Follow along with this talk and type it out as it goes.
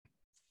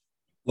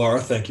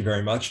Laura, thank you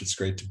very much. It's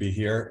great to be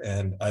here.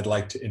 And I'd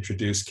like to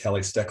introduce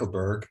Kelly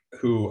Steckelberg,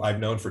 who I've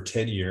known for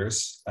 10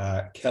 years.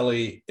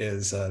 Kelly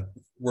is a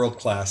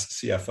world-class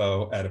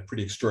CFO at a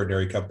pretty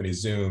extraordinary company,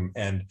 Zoom.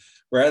 And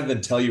rather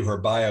than tell you her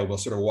bio, we'll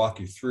sort of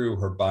walk you through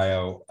her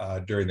bio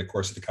during the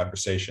course of the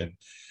conversation.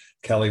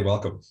 Kelly,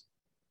 welcome.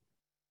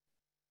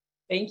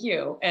 Thank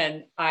you.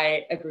 And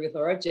I agree with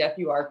Laura. Jeff,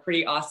 you are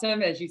pretty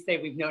awesome. As you say,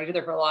 we've known each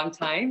other for a long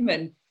time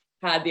and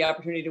had the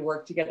opportunity to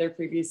work together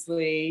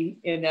previously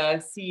in a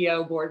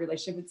CEO board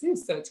relationship with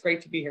Zeus. So it's great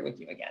to be here with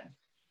you again.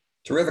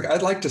 Terrific.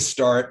 I'd like to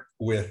start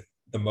with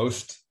the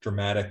most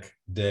dramatic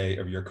day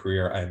of your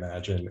career, I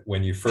imagine,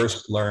 when you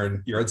first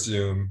learn you're at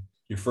Zoom,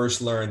 you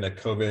first learn that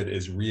COVID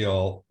is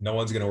real, no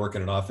one's going to work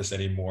in an office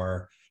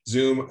anymore.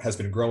 Zoom has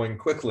been growing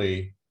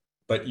quickly,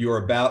 but you're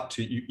about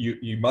to,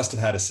 you must have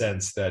had a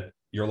sense that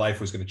your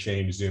life was going to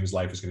change, Zoom's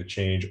life was going to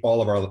change.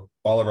 All of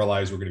our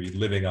lives were going to be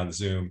living on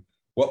Zoom.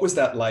 What was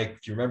that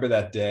like? Do you remember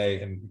that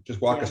day? And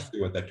just walk us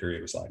through what that period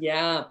was like.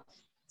 Yeah.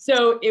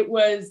 So it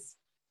was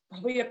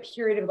probably a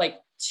period of like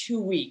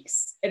 2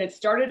 weeks, and it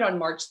started on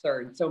March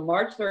 3rd. So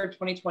March 3rd,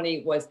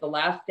 2020 was the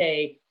last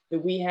day that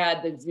we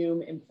had the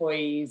Zoom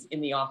employees in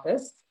the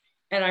office.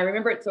 And I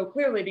remember it so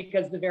clearly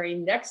because the very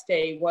next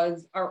day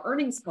was our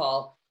earnings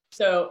call.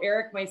 So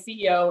Eric, my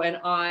CEO, and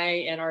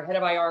I and our head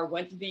of IR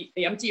went to the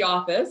empty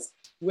office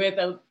with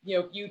a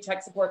few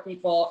tech support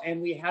people, and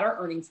we had our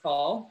earnings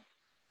call.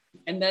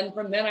 And then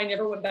from then, I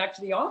never went back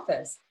to the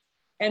office.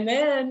 And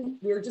then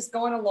we were just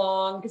going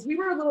along because we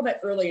were a little bit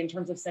early in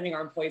terms of sending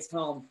our employees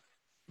home.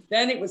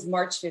 Then it was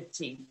March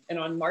 15th. And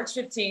on March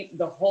 15th,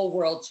 the whole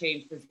world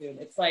changed for Zoom.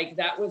 It's like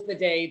that was the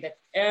day that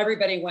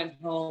everybody went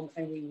home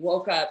and we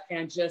woke up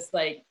and just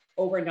like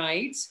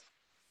overnight,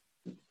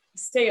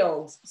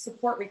 sales,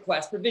 support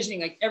requests,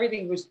 provisioning, like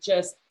everything was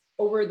just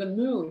over the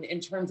moon in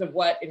terms of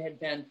what it had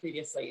been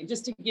previously. And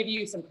just to give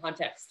you some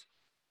context,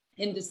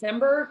 in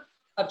December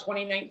of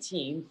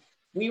 2019,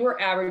 we were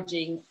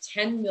averaging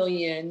 10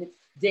 million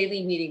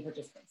daily meeting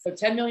participants. So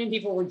 10 million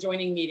people were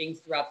joining meetings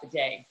throughout the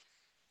day.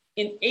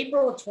 In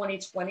April of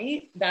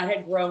 2020, that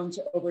had grown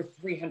to over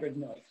 300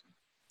 million.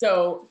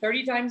 So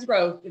 30 times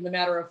growth in the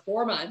matter of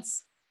 4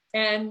 months.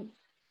 And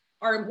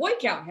our employee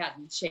count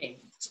hadn't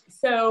changed.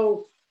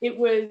 So it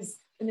was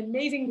an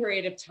amazing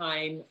period of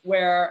time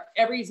where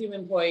every Zoom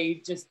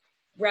employee just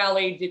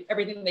rallied, did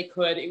everything they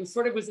could. It was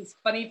this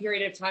funny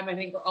period of time, I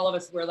think, for all of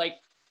us, where like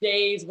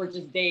days were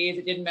just days.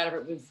 It didn't matter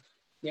if it was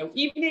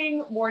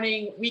evening,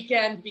 morning,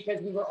 weekend,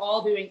 because we were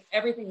all doing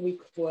everything we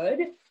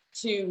could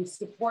to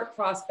support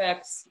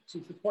prospects,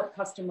 to support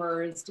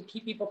customers, to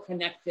keep people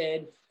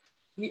connected.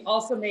 We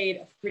also made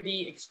a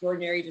pretty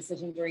extraordinary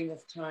decision during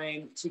this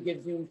time to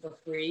give Zoom for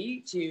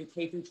free to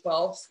K through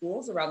 12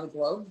 schools around the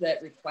globe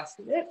that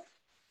requested it.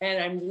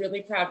 And I'm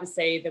really proud to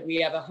say that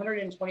we have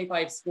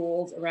 125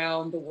 schools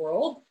around the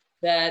world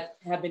that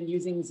have been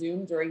using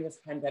Zoom during this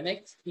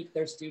pandemic to keep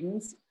their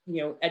students,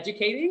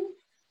 educating,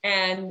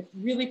 and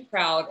really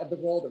proud of the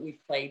role that we've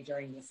played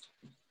during this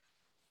time.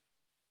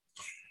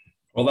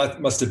 Well,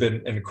 that must have been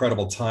an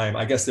incredible time.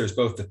 I guess there's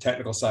both the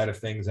technical side of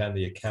things and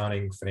the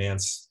accounting,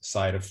 finance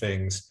side of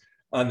things.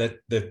 On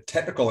the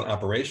technical and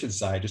operations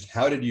side, just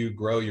how did you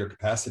grow your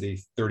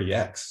capacity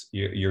 30x?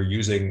 You're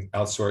using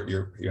outsource,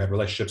 you have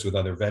relationships with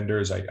other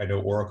vendors. I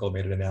know Oracle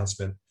made an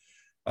announcement.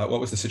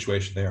 What was the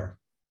situation there?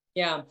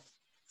 Yeah,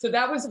 so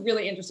that was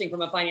really interesting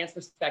from a finance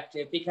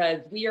perspective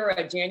because we are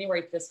a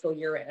January fiscal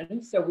year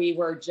end. So we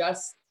were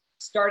just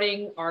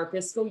starting our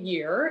fiscal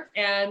year,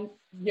 and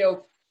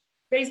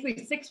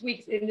basically 6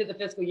 weeks into the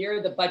fiscal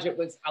year, the budget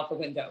was out the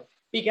window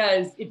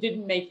because it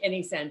didn't make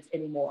any sense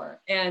anymore.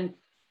 And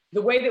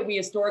the way that we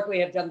historically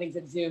have done things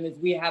at Zoom is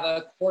we have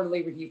a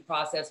quarterly review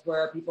process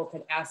where people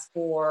can ask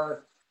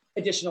for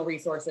additional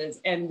resources.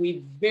 And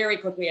we very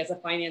quickly, as a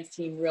finance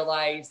team,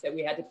 realized that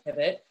we had to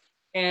pivot.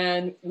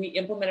 And we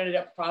implemented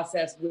a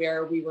process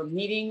where we were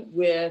meeting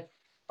with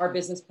our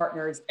business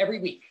partners every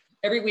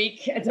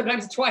week, and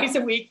sometimes twice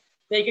a week.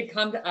 They could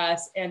come to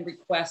us and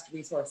request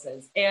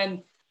resources.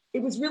 And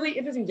it was really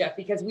interesting, Jeff,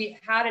 because we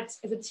had it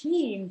as a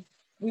team,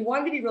 we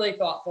wanted to be really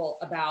thoughtful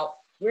about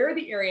where are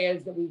the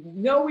areas that we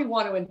know we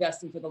want to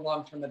invest in for the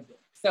long term of Zoom.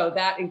 So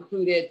that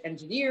included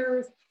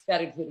engineers,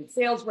 that included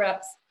sales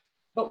reps,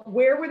 but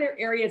where were there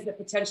areas that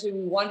potentially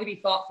we wanted to be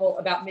thoughtful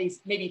about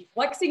maybe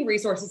flexing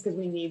resources because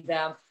we need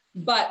them,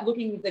 but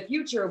looking at the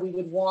future, we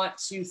would want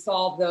to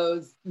solve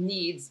those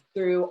needs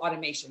through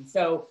automation.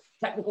 So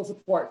technical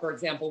support, for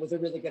example, was a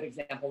really good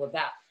example of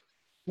that.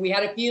 We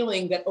had a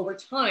feeling that over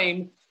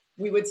time,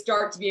 we would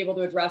start to be able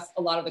to address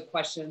a lot of the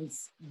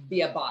questions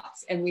via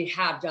bots, and we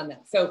have done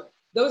that. So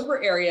those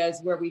were areas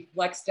where we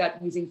flexed up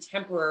using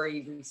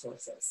temporary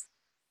resources.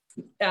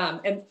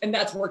 And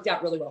that's worked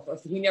out really well for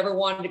us. We never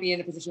wanted to be in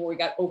a position where we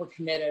got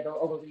overcommitted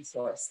or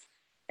over-resourced.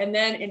 And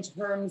then in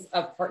terms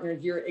of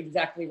partners, you're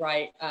exactly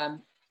right.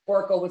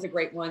 Oracle was a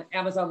great one.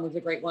 Amazon was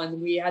a great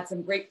one. We had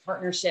some great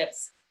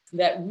partnerships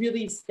that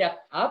really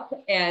stepped up,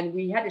 and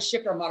we had to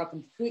shift our model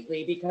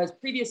completely because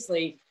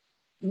previously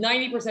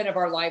 90% of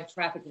our live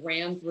traffic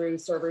ran through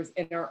servers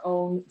in our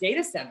own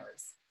data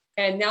centers.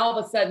 And now all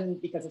of a sudden,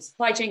 because of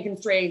supply chain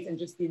constraints and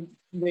just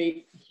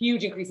the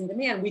huge increase in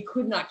demand, we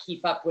could not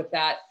keep up with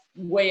that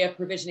way of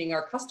provisioning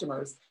our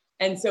customers.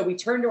 And so we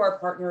turned to our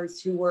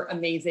partners who were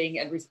amazing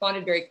and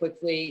responded very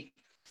quickly,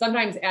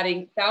 sometimes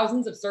adding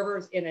thousands of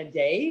servers in a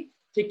day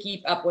to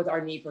keep up with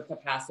our need for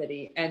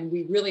capacity. And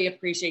we really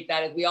appreciate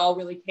that as we all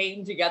really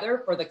came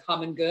together for the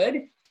common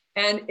good.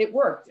 And it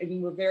worked. I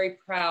mean, we're very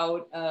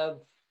proud of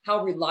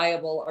how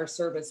reliable our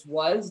service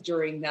was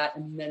during that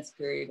immense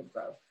period of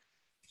growth.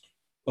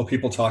 Well,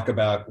 people talk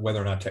about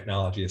whether or not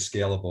technology is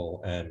scalable,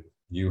 and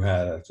you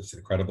had just an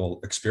incredible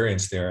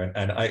experience there.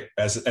 And I,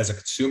 as a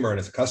consumer and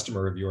as a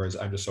customer of yours,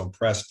 I'm just so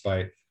impressed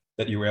by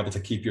that you were able to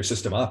keep your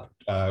system up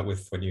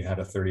with when you had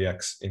a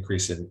 30x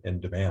increase in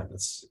demand.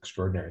 That's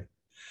extraordinary.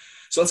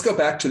 So let's go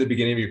back to the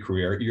beginning of your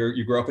career.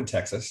 You grew up in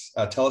Texas.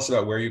 Tell us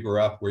about where you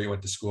grew up, where you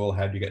went to school,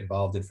 how did you get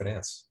involved in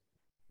finance?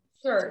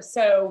 Sure.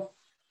 So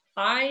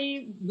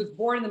I was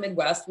born in the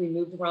Midwest. We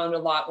moved around a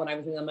lot when I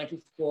was in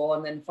elementary school.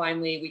 And then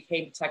finally we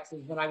came to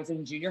Texas when I was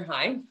in junior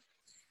high.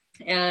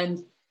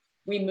 And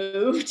we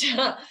moved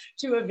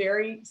to a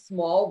very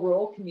small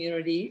rural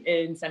community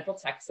in Central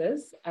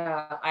Texas.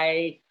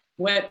 I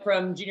went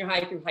from junior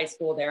high through high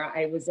school there.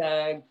 I was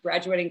a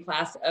graduating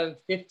class of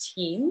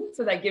 15.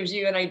 So that gives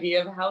you an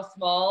idea of how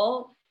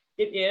small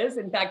it is.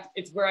 In fact,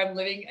 it's where I'm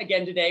living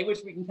again today, which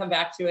we can come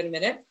back to in a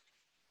minute.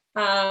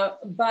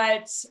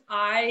 But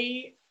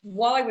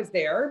while I was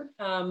there,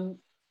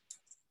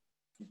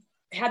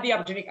 had the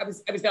opportunity, I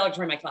was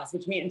valedictorian in my class,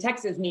 which in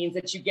Texas means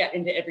that you get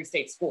into every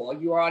state school.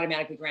 You are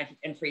automatically granted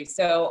entry.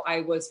 So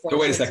I was fortunate.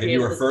 So wait a second,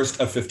 you were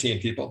first of 15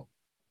 people?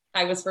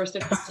 I was first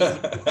of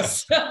 15.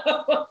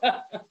 So,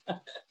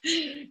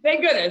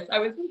 thank goodness.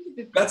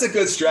 That's a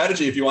good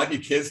strategy if you want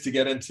your kids to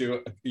get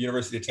into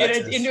University of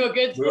Texas. Into a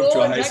good school. Move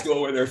to a high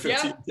school where there are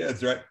 15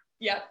 kids, right?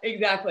 Yeah,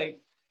 exactly.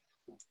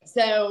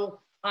 So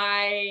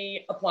I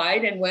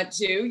applied and went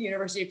to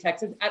University of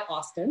Texas at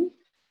Austin.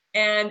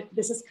 And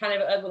this is kind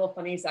of a little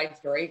funny side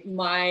story.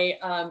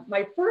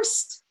 My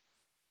first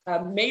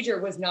major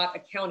was not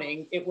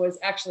accounting. It was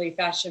actually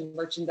fashion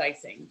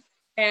merchandising.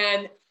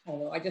 And I don't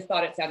know, I just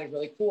thought it sounded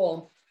really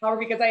cool. However,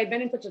 because I had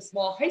been in such a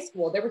small high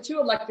school, there were two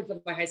electives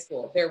of my high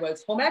school. There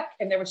was home ec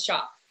and there was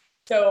shop.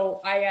 So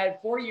I had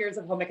 4 years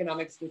of home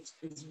economics, which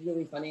is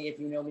really funny if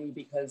you know me,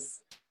 because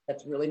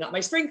that's really not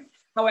my strength.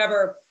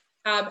 However,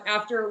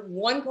 after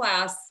one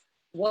class,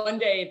 one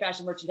day in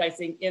fashion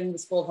merchandising in the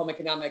School of Home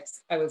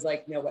Economics, I was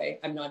like, no way,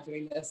 I'm not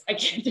doing this. I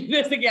can't do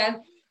this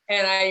again.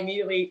 And I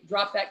immediately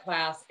dropped that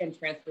class and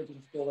transferred to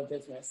the School of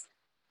Business.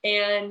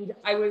 And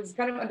I was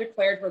kind of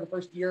undeclared for the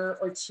first year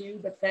or two,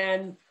 but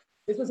then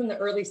this was in the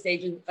early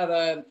stages of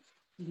a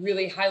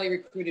really highly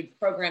recruited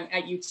program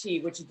at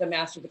UT, which is the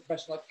Master of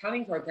Professional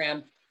Accounting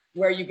program,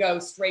 where you go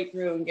straight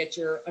through and get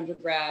your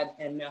undergrad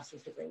and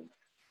master's degree.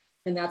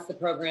 And that's the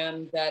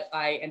program that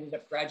I ended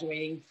up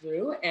graduating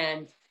through.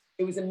 And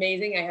it was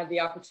amazing. I had the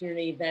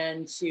opportunity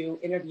then to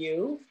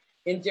interview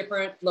in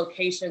different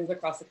locations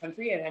across the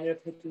country, and ended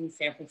up picking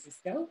San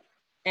Francisco,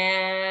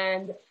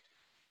 and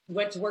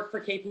went to work for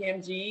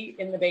KPMG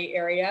in the Bay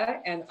Area.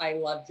 And I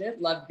loved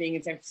it, loved being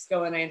in San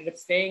Francisco. And I ended up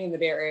staying in the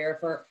Bay Area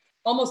for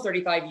almost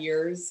 35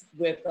 years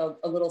with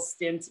a little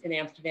stint in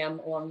Amsterdam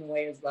along the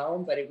way as well.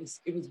 But it was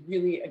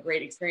really a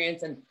great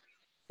experience. And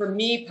for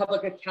me,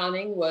 public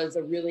accounting was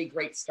a really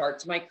great start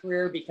to my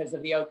career because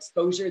of the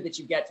exposure that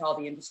you get to all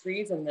the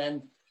industries. And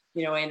then,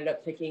 I ended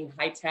up picking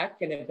high tech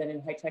and have been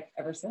in high tech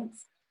ever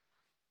since.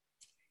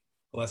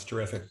 Well, that's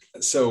terrific.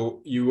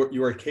 So you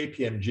were at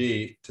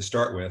KPMG to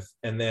start with,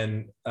 and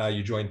then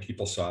you joined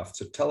PeopleSoft.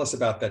 So tell us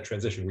about that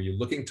transition. Were you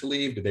looking to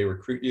leave? Did they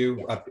recruit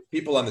you? Yeah.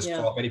 People on this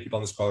call, many people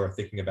on this call are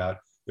thinking about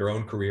their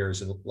own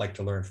careers and like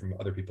to learn from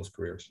other people's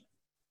careers.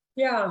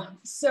 Yeah.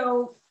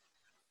 So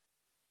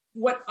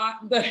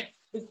the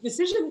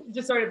decision,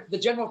 just sort of the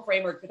general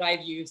framework that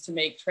I've used to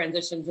make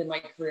transitions in my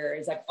career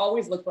is I've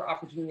always looked for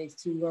opportunities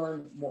to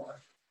learn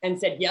more and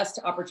said yes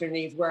to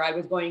opportunities where I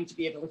was going to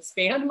be able to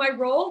expand my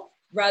role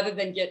rather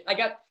than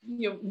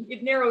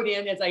it narrowed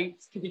in as I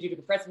continued to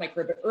progress in my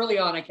career, but early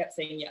on I kept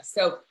saying yes.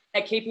 So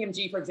at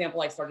KPMG, for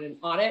example, I started in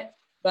audit,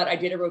 but I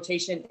did a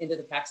rotation into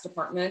the tax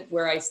department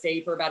where I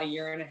stayed for about 1.5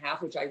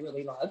 years, which I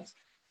really loved.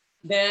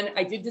 Then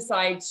I did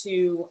decide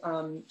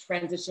to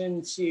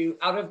transition to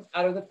out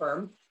of the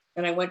firm,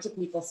 and I went to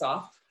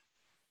PeopleSoft.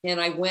 And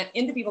I went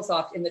into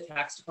PeopleSoft in the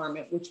tax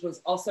department, which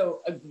was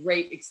also a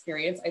great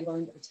experience. I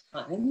learned a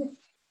ton.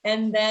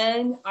 And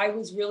then I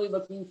was really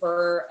looking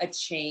for a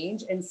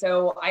change. And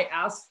so I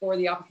asked for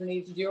the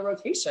opportunity to do a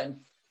rotation.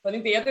 So I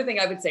think the other thing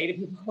I would say to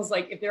people is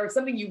like, if there is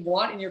something you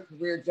want in your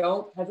career,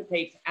 don't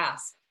hesitate to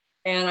ask.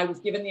 And I was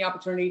given the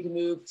opportunity to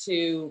move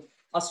to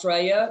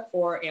Australia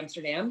or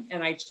Amsterdam,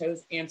 and I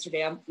chose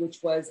Amsterdam,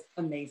 which was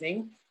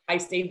amazing. I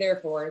stayed there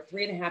for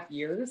 3.5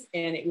 years,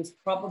 and it was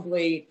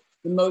probably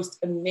the most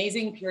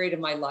amazing period of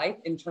my life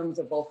in terms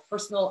of both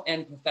personal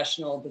and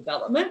professional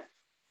development.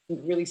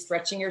 Really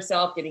stretching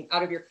yourself, getting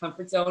out of your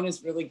comfort zone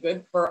is really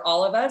good for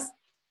all of us.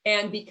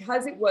 And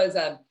because it was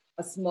a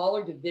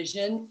smaller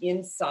division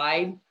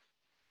inside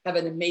have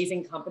an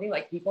amazing company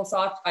like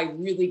PeopleSoft, I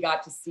really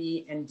got to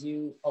see and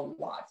do a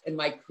lot. And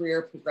my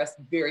career progressed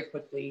very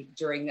quickly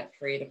during that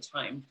period of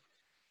time.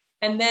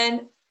 And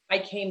then I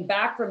came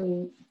back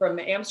from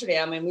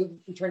Amsterdam and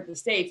returned to the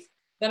States.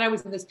 Then I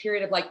was in this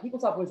period of like,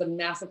 PeopleSoft was a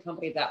massive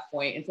company at that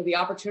point. And so the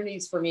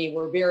opportunities for me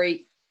were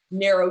very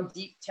narrow,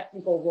 deep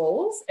technical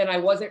roles. And I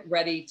wasn't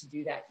ready to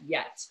do that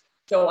yet.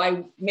 So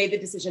I made the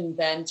decision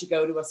then to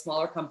go to a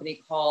smaller company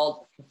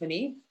called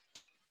Epiphany,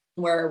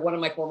 where one of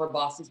my former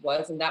bosses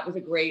was. And that was a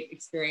great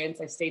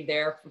experience. I stayed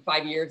there for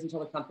 5 years until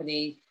the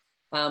company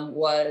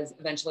was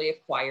eventually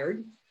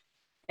acquired.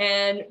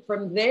 And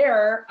from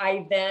there,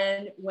 I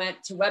then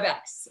went to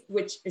WebEx,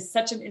 which is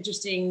such an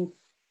interesting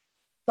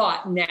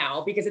thought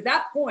now, because at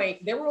that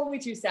point, there were only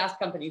two SaaS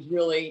companies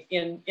really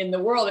in the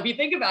world. If you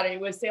think about it, it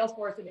was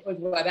Salesforce and it was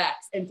WebEx.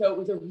 And so it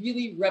was a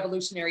really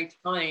revolutionary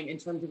time in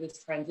terms of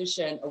this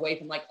transition away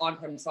from like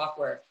on-prem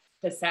software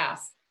to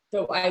SaaS.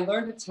 So I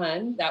learned a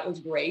ton. That was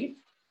great.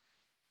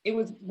 It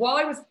was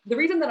the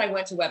reason that I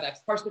went to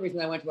WebEx, partially the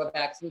reason I went to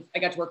WebEx was I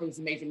got to work with this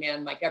amazing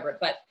man, Mike Everett.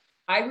 But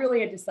I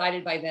really had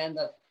decided by then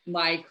that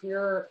my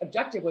career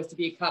objective was to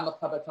become a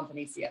public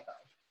company CFO.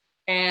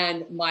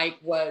 And Mike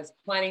was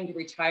planning to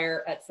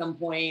retire at some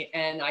point,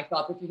 and I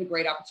thought this was a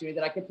great opportunity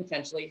that I could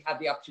potentially have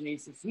the opportunity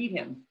to succeed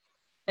him.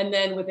 And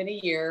then within a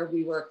year,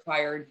 we were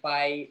acquired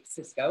by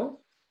Cisco,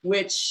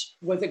 which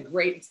was a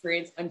great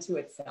experience unto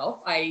itself.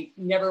 I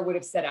never would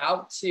have set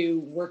out to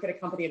work at a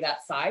company of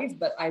that size,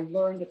 but I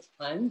learned a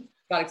ton,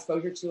 got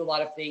exposure to a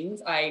lot of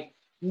things. I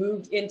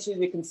moved into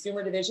the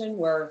consumer division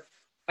where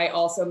I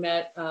also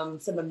met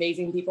some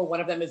amazing people.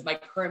 One of them is my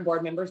current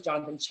board members,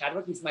 Jonathan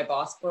Chadwick. He's my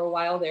boss for a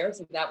while there.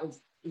 So that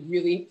was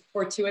really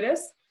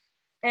fortuitous.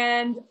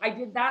 And I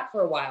did that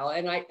for a while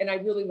and I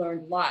really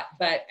learned a lot.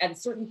 But at a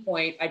certain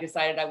point, I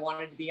decided I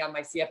wanted to be on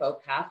my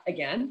CFO path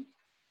again.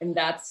 And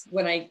that's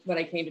when I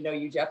came to know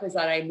you, Jeff, is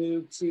that I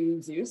moved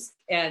to Zeus.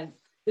 And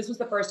this was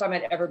the first time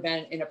I'd ever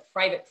been in a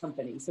private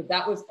company. So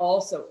that was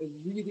also a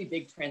really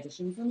big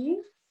transition for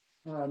me.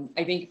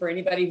 I think for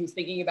anybody who's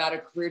thinking about a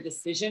career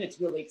decision, it's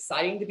really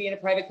exciting to be in a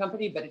private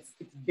company, but it's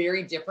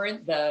very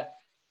different. The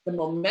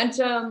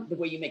momentum, the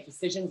way you make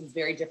decisions is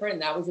very different.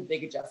 And that was a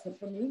big adjustment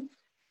for me.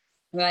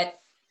 But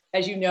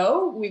as you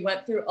know, we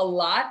went through a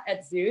lot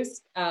at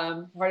Zeus.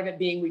 Part of it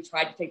being we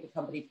tried to take the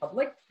company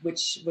public,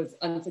 which was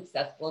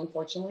unsuccessful,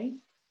 unfortunately.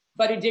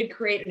 But it did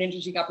create an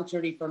interesting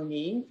opportunity for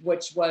me,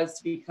 which was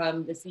to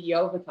become the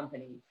CEO of the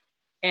company.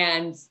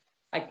 And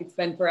I could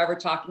spend forever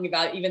talking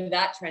about even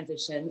that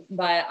transition,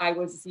 but I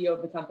was the CEO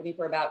of the company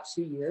for about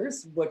 2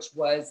 years, which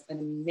was an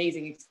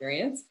amazing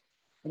experience.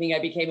 I think I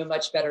became a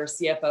much better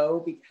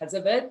CFO because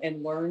of it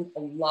and learned a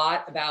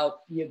lot about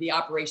the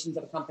operations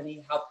of a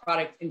company, how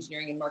product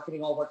engineering and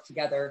marketing all work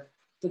together.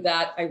 So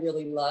that I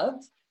really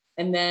loved.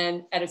 And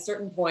then at a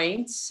certain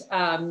point,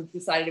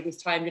 decided it was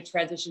time to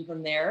transition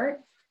from there,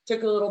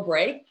 took a little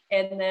break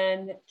and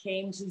then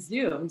came to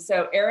Zoom.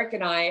 So Eric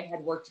and I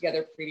had worked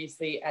together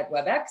previously at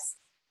WebEx.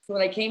 So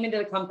when I came into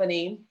the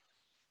company,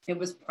 it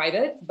was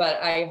private,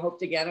 but I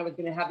hoped again, I was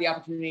going to have the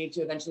opportunity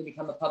to eventually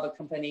become a public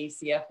company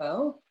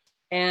CFO.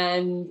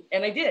 And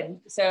I did.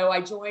 So I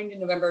joined in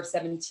November of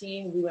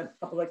 17. We went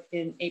public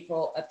in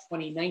April of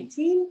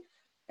 2019,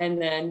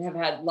 and then have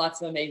had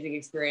lots of amazing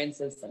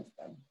experiences since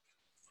then.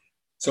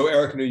 So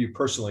Eric knew you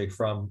personally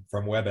from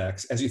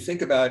WebEx. As you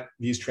think about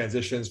these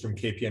transitions from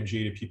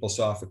KPMG to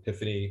PeopleSoft,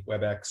 Epiphany,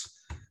 WebEx,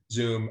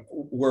 Zoom,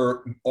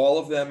 were all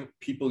of them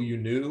people you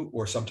knew,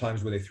 or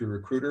sometimes were they through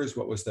recruiters?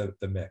 What was the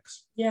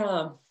mix?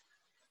 Yeah,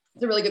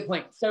 it's a really good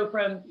point. So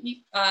from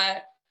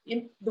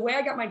the way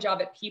I got my job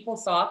at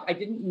PeopleSoft, I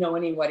didn't know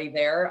anybody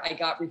there. I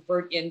got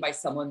referred in by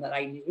someone that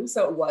I knew.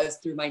 So it was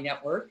through my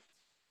network.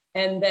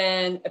 And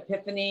then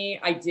Epiphany,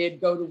 I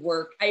did go to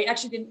work. I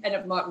actually didn't end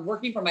up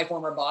working for my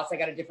former boss. I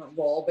got a different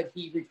role, but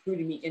he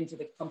recruited me into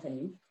the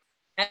company.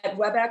 At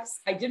WebEx,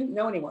 I didn't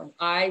know anyone.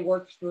 I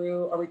worked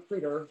through a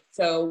recruiter.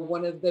 So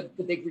one of the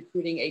big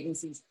recruiting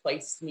agencies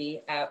placed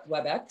me at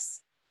WebEx.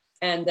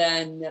 And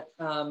then,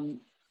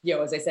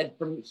 as I said,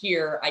 from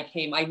here,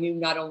 I knew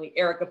not only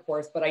Eric, of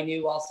course, but I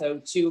knew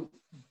also two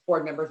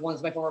board members. One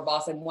was my former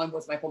boss and one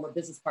was my former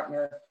business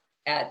partner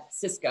at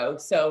Cisco.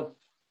 So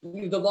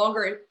the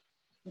longer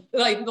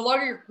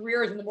your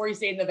career is and the more you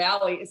stay in the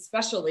Valley,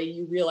 especially,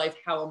 you realize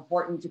how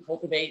important to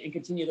cultivate and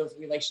continue those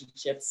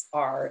relationships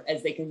are,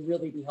 as they can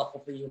really be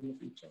helpful for you in the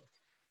future.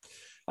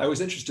 I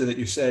was interested that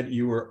you said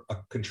you were a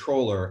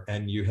controller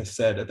and you had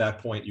said at that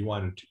point you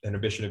wanted an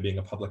ambition of being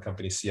a public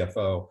company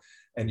CFO,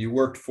 and you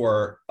worked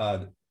for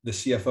the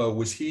CFO.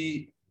 Was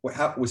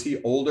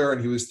he older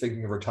and he was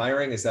thinking of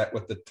retiring? Is that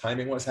what the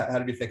timing was? How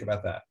did you think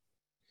about that?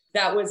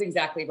 That was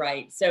exactly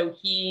right. So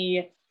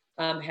he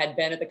had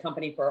been at the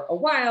company for a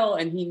while,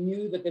 and he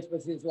knew that this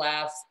was his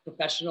last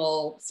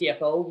professional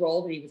CFO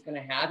role that he was going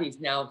to have. He's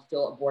now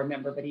still a board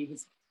member, but he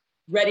was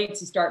ready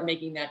to start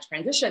making that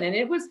transition. And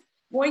it was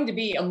going to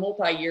be a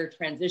multi-year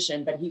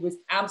transition, but he was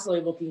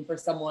absolutely looking for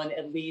someone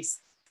at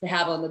least to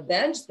have on the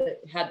bench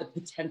that had the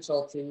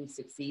potential to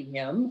succeed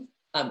him.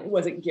 It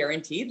wasn't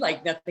guaranteed,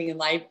 like nothing in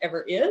life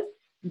ever is.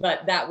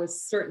 but that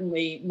was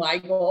certainly my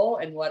goal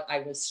and what I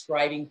was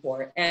striving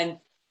for. And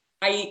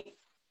I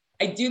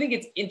do think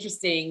it's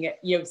interesting,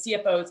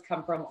 CFOs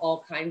come from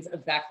all kinds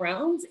of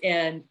backgrounds.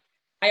 And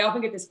I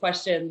often get this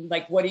question,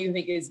 like, what do you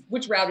think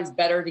which route is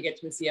better to get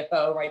to a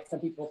CFO, right?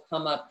 Some people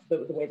come up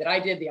the way that I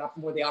did,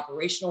 more the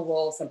operational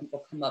role. Some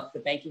people come up the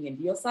banking and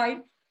deal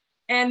side.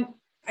 And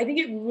I think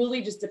it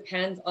really just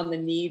depends on the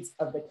needs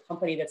of the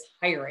company that's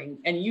hiring.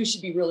 And you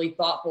should be really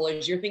thoughtful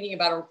as you're thinking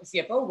about a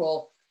CFO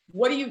role.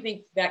 What do you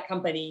think that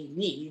company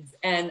needs?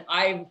 And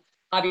I've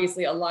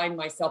obviously aligned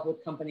myself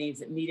with companies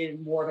that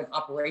needed more of an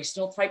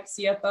operational type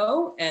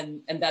CFO,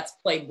 and that's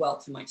played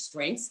well to my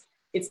strengths.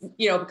 It's,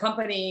 the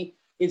company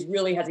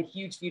really has a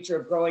huge future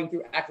of growing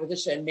through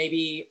acquisition.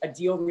 Maybe a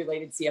deal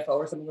related CFO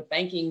or someone with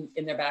banking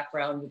in their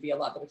background would be a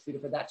lot better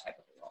suited for that type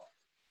of role.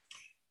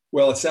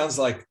 Well, it sounds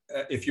like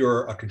if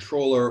you're a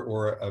controller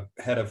or a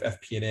head of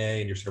FP&A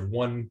and you're sort of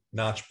one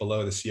notch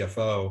below the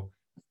CFO,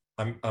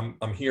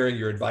 I'm hearing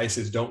your advice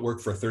is don't work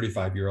for a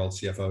 35-year-old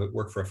CFO,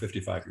 work for a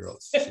 55-year-old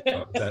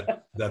CFO. Is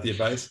that the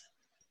advice?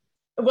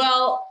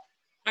 Well,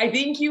 I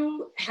think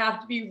you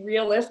have to be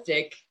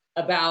realistic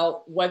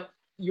about what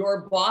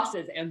your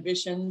boss's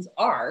ambitions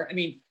are. I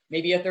mean,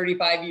 maybe a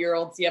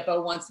 35-year-old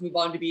CFO wants to move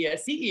on to be a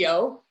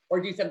CEO or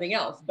do something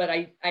else, but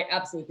I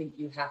absolutely think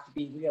you have to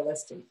be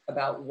realistic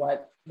about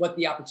what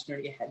the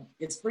opportunity ahead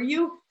is for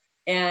you.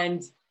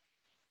 And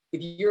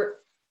if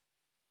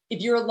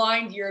you're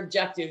aligned to your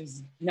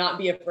objectives, not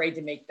be afraid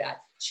to make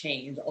that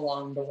change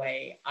along the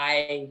way.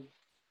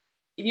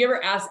 If you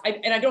ever ask,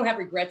 and I don't have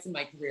regrets in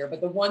my career,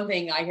 but the one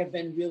thing I have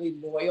been really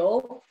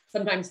loyal,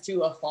 sometimes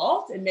to a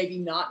fault, and maybe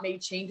not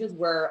made changes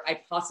where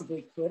I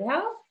possibly could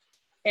have.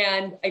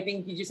 And I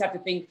think you just have to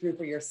think through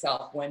for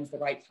yourself when's the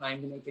right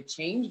time to make a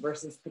change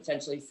versus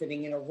potentially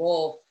sitting in a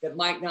role that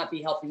might not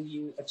be helping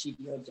you achieve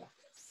your objectives.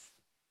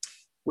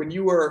 When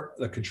you were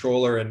the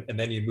controller and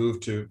then you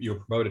were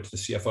promoted to the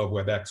CFO of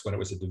WebEx when it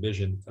was a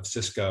division of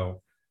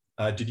Cisco,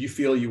 did you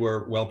feel you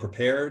were well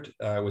prepared?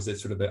 Was it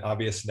sort of the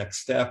obvious next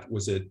step?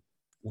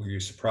 Were you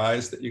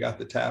surprised that you got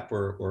the tap,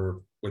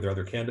 or were there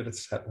other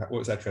candidates? What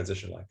was that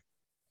transition like?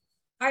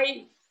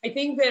 I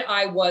think that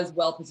I was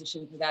well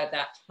positioned for that at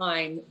that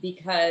time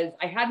because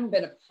I hadn't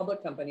been a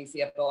public company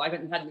CFO. I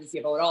hadn't been a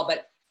CFO at all,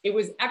 but it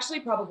was actually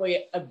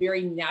probably a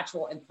very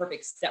natural and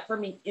perfect step for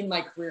me in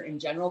my career in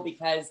general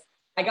because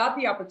I got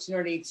the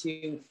opportunity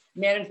to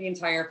manage the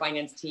entire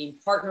finance team,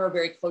 partner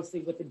very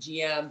closely with the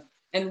GM,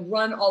 and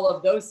run all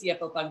of those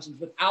CFO functions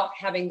without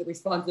having the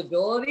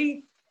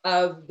responsibility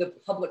of the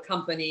public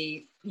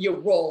company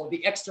role,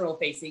 the external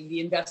facing, the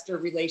investor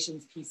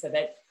relations piece of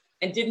it,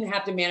 and didn't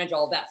have to manage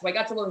all of that. So I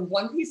got to learn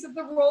one piece of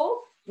the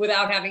role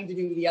without having to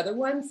do the other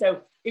one.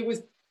 So it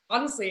was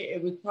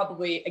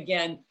probably,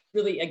 again,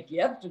 really a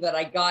gift that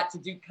I got to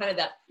do kind of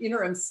that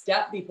interim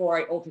step before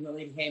I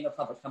ultimately became a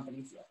public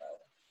company CFO.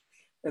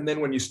 And then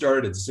when you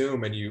started at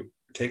Zoom and you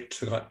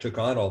took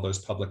on all those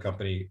public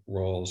company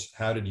roles,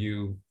 how did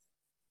you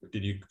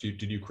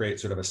create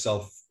sort of a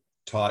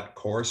self-taught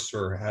course,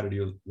 or how did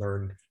you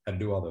learn how to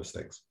do all those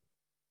things?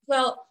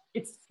 Well,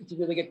 it's a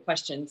really good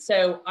question.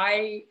 So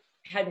I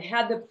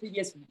had the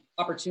previous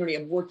opportunity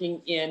of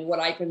working in what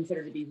I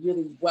consider to be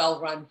really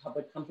well-run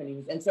public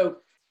companies. And so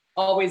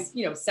always,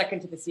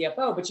 second to the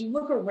CFO, but you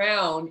look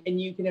around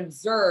and you can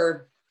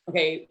observe,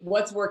 okay,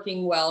 what's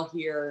working well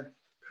here?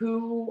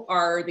 Who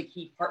are the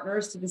key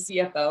partners to the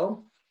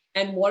CFO?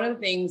 And one of the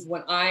things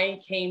when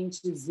I came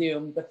to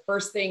Zoom, the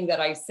first thing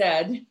that I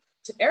said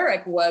to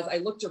Eric was I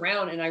looked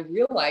around and I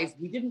realized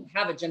we didn't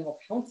have a general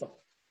counsel.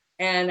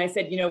 And I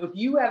said, if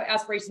you have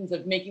aspirations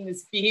of making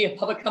this be a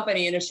public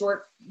company in a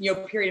short,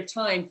 period of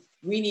time,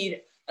 we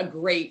need a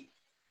great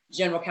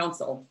general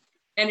counsel.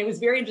 And it was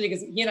very interesting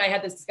because he and I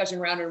had this discussion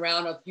round and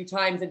round a few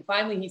times. And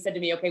finally he said to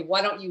me, okay,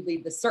 why don't you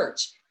lead the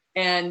search?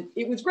 And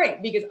it was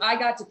great because I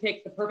got to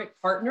pick the perfect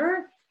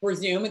partner for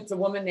Zoom. It's a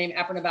woman named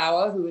Aparna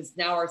Bawa, who is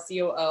now our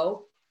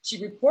COO.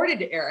 She reported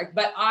to Eric,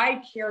 but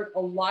I cared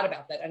a lot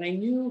about that. And I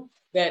knew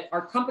that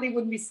our company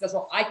wouldn't be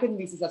successful. I couldn't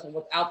be successful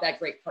without that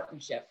great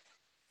partnership.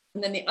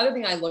 And then the other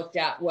thing I looked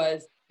at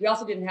was we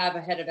also didn't have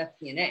a head of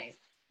FP&A.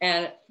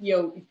 And,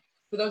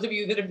 for those of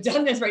you that have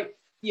done this, right,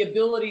 the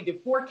ability to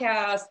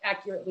forecast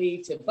accurately,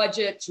 to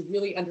budget, to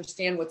really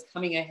understand what's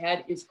coming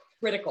ahead is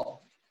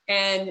critical.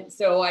 And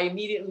so I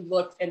immediately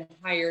looked and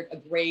hired a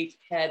great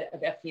head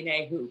of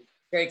FP&A who,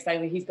 very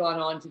excitingly, he's gone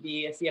on to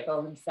be a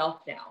CFO himself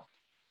now.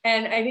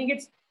 And I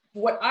think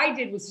what I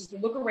did was just to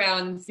look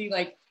around and see,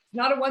 like,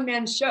 not a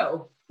one-man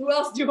show. Who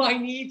else do I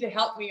need to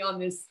help me on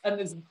this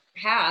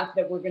path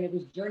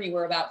this journey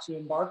we're about to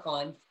embark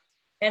on?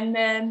 And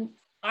then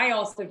I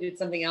also did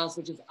something else,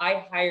 which is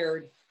I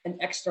hired an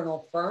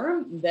external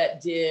firm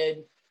that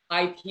did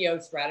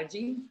IPO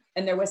strategy.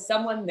 And there was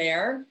someone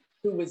there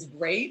who was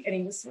great. And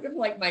he was sort of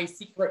like my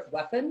secret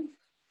weapon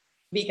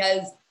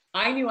because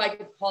I knew I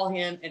could call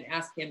him and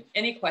ask him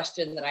any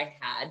question that I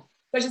had,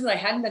 questions that I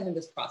hadn't been in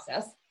this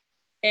process.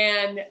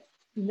 And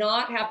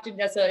not have to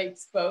necessarily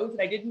expose.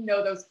 And I didn't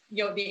know those,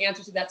 the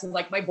answers to that to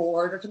like my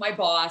board or to my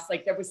boss.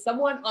 Like there was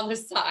someone on the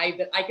side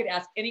that I could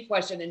ask any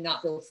question and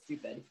not feel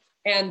stupid.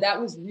 And that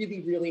was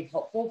really, really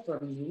helpful for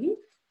me.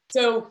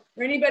 So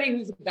for anybody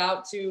who's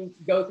about to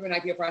go through an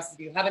IPO process, if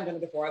you haven't done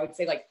it before, I would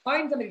say like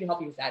find somebody to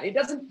help you with that. It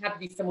doesn't have to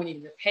be someone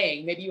you're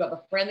paying. Maybe you have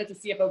a friend that's a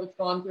CFO that's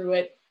gone through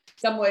it,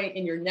 someone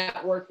in your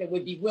network that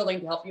would be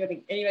willing to help you. I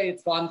think anybody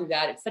that's gone through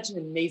that, it's such an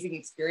amazing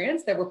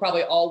experience that we're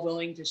probably all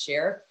willing to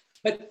share.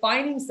 But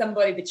finding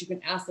somebody that you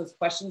can ask those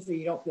questions so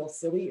you don't feel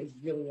silly is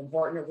really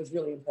important. It was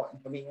really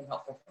important for me and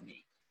helpful for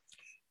me.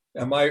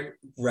 And my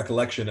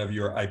recollection of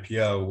your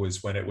IPO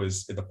was when it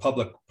was the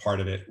public part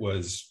of it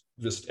was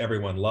just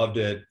everyone loved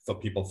it.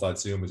 People thought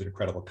Zoom was an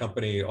incredible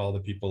company. All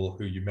the people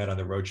who you met on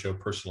the roadshow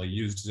personally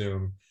used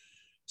Zoom.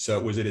 So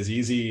was it as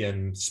easy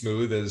and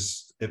smooth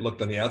as it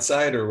looked on the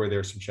outside, or were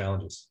there some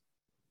challenges?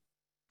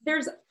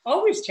 There's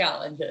always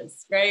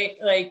challenges, right?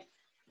 Like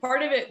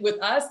part of it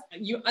with us,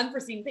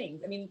 unforeseen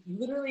things. I mean,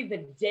 literally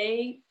the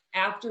day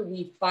after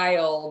we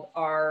filed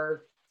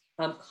our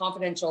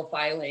confidential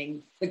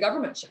filing, the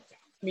government shut down.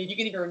 I mean, you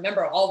can even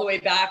remember all the way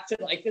back to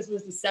like, this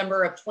was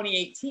December of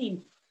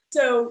 2018.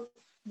 So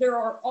there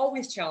are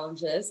always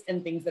challenges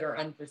and things that are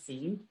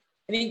unforeseen.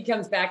 I think it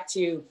comes back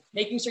to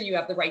making sure you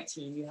have the right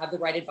team, you have the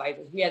right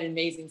advisors. We had an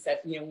amazing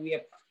set, we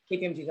have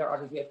KPMG as our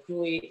auditors, we have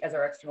Cooley as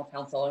our external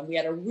counsel, and we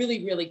had a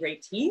really, really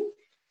great team.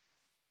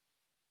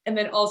 And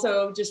then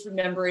also just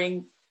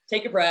remembering,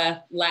 take a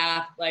breath,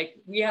 laugh. Like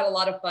we had a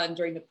lot of fun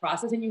during the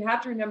process. And you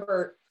have to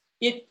remember,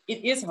 it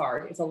is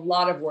hard. It's a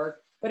lot of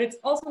work, but it's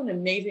also an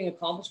amazing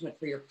accomplishment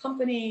for your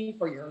company,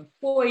 for your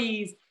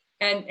employees,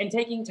 and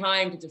taking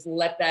time to just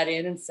let that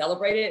in and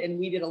celebrate it. And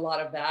we did a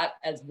lot of that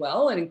as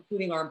well, and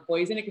including our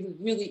employees in it, because it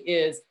really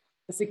is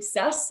the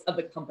success of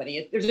the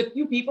company. There's a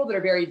few people that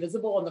are very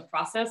visible in the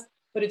process,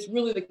 but it's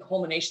really the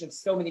culmination of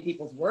so many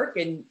people's work,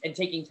 and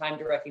taking time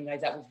to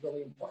recognize that was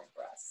really important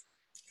for us.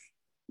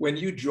 When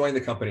you joined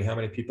the company, how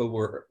many people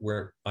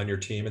were on your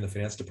team in the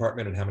finance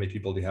department, and how many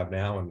people do you have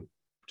now? And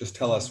just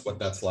tell us what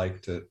that's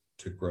like to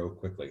grow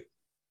quickly.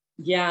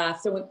 Yeah,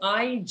 so when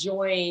I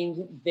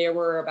joined, there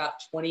were about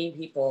 20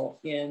 people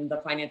in the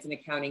finance and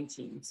accounting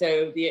team.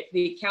 So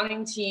the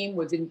accounting team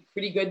was in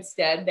pretty good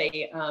stead.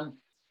 They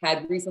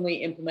had recently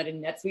implemented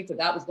NetSuite, so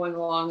that was going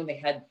along, and they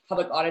had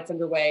public audits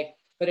underway.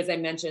 But as I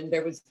mentioned,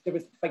 there was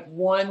like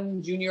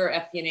one junior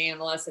FP&A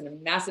analyst and a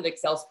massive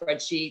Excel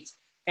spreadsheet,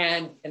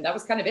 and that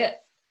was kind of it.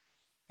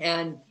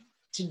 And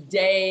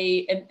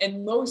today,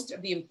 and most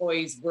of the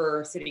employees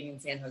were sitting in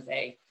San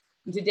Jose.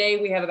 And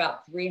today we have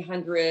about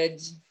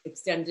 300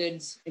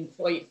 extended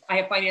employees. I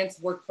have finance,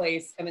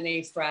 workplace,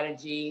 M&A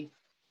strategy,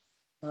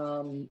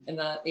 and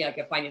like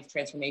a finance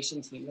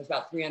transformation team. There's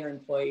about 300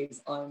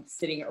 employees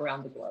sitting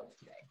around the globe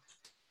today.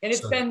 And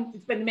it's been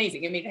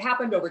amazing. I mean, it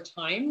happened over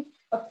time,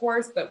 of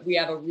course, but we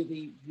have a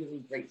really,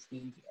 really great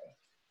team today.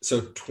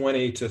 So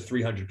 20 to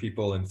 300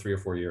 people in 3 or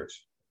 4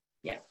 years.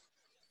 Yeah.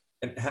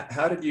 And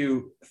how did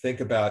you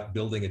think about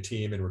building a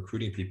team and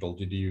recruiting people?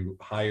 Did you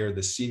hire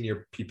the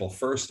senior people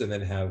first and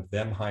then have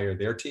them hire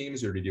their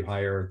teams? Or did you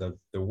hire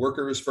the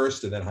workers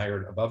first and then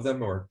hire above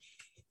them? Or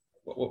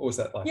what was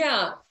that like?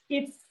 Yeah,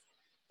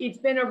 it's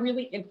been a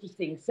really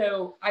interesting.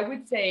 So I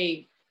would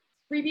say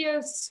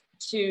previous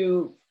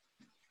to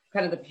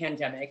kind of the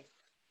pandemic,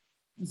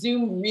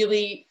 Zoom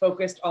really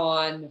focused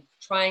on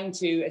trying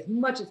to, as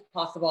much as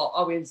possible,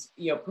 always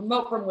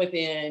promote from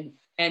within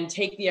and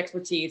take the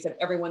expertise of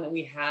everyone that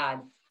we had.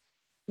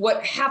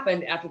 What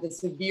happened after the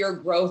severe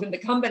growth in the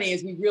company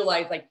is we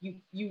realized like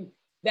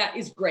that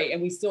is great,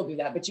 and we still do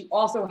that, but you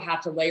also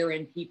have to layer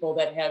in people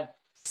that have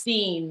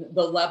seen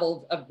the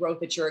levels of growth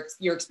that you're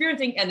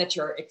experiencing and that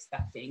you're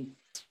expecting.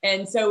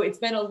 And so it's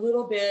been a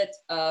little bit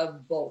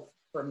of both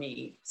for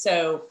me.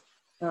 So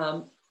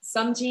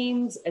some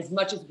teams, as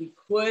much as we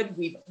could,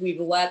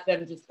 we've let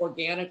them just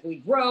organically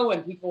grow,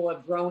 and people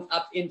have grown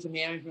up into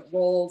management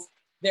roles.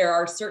 There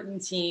are certain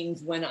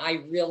teams when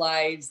I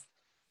realized,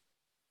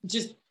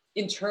 just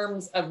in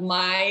terms of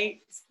my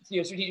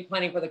strategic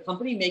planning for the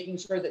company, making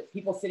sure that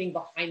people sitting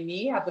behind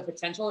me have the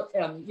potential,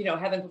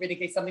 heaven forbid, in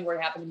case something were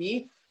to happen to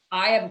me,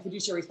 I have a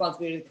fiduciary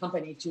responsibility to the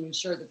company to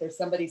ensure that there's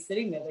somebody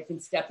sitting there that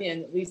can step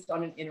in, at least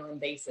on an interim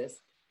basis.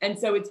 And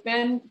so it's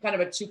been kind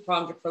of a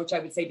two-pronged approach, I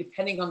would say,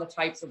 depending on the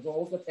types of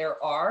roles that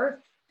there are.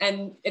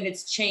 And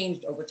it's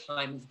changed over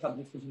time as the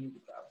companies continue to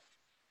grow.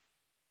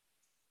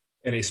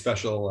 Any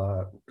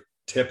special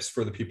tips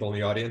for the people in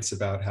the audience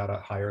about how to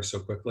hire so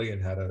quickly,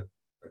 and how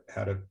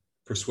to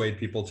persuade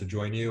people to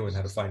join you, and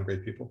how to find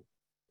great people?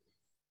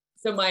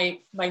 So my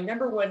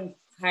number one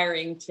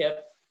hiring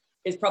tip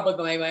is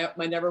probably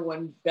my number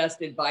one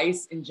best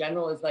advice in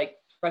general is like,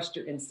 trust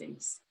your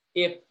instincts.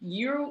 If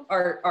you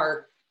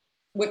are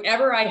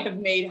whenever I have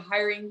made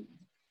hiring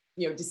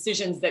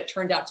decisions that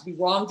turned out to be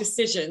wrong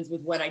decisions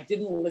with when I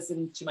didn't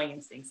listen to my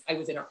instincts. I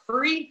was in a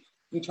hurry.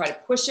 You try to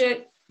push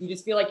it. You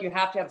just feel like you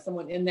have to have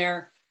someone in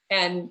there.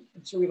 And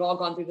I'm sure we've all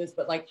gone through this,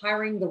 but like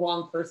hiring the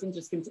wrong person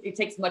it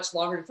takes much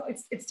longer.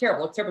 It's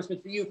terrible. It's terrible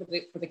for you,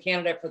 for the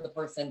candidate, for the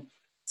person.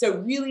 So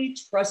really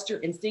trust your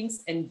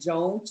instincts and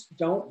don't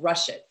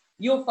rush it.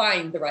 You'll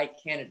find the right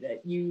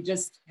candidate. You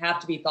just have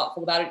to be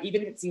thoughtful about it,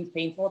 even if it seems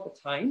painful at the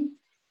time.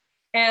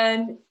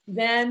 And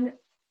then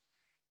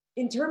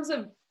in terms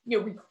of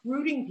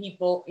recruiting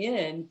people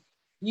in,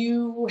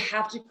 you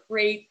have to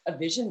create a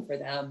vision for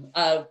them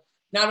of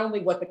not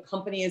only what the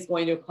company is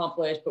going to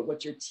accomplish, but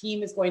what your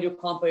team is going to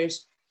accomplish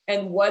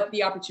and what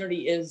the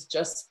opportunity is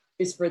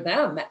for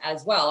them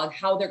as well, and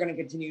how they're going to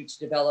continue to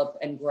develop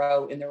and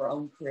grow in their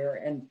own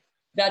career. And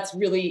that's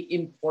really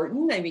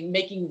important. I mean,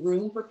 making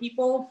room for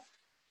people,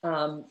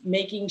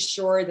 making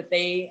sure that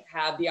they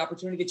have the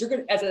opportunity that you're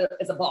going to,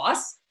 as a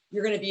boss,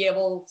 you're going to be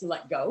able to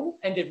let go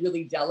and to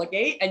really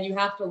delegate. And you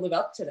have to live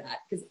up to that,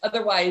 because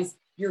otherwise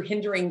you're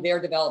hindering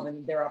their development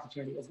and their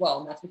opportunity as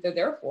well. And that's what they're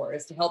there for,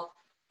 is to help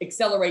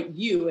accelerate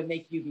you and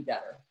make you be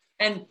better.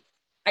 And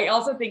I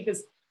also think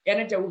this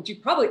anecdote, which you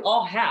probably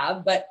all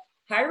have, but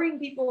hiring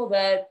people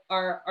that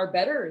are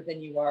better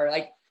than you are.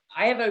 Like,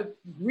 I have a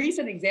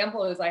recent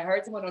example is I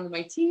hired someone on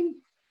my team.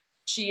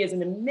 She is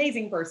an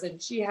amazing person.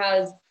 She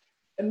has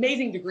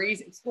amazing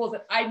degrees at schools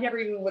that I never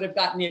even would have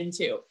gotten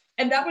into.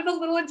 And that was a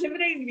little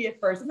intimidating to me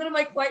at first. And then I'm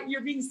like, what?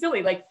 You're being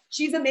silly. Like,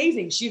 she's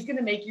amazing. She's going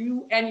to make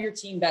you and your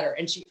team better.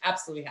 And she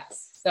absolutely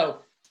has.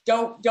 So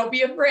don't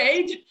be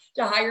afraid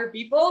to hire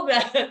people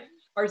that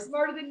are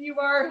smarter than you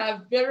are,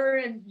 have better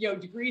and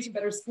degrees from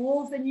better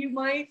schools than you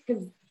might,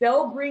 because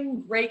they'll bring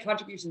great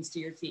contributions to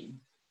your team.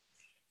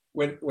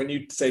 When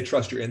you say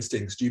trust your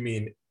instincts, do you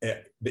mean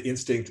the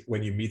instinct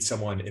when you meet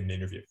someone in an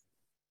interview?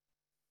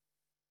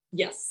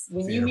 Yes,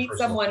 when you meet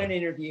someone in an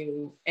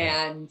interview,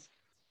 and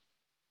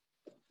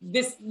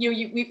this,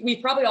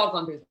 we've probably all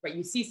gone through this, right?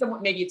 You see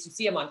someone, maybe it's you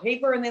see them on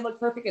paper and they look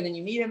perfect, and then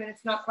you meet them and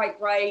it's not quite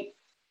right.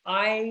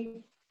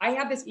 I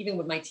have this even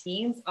with my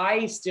teams.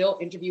 I still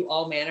interview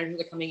all managers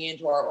that are coming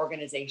into our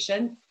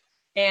organization.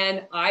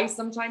 And I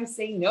sometimes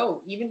say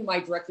no, even to my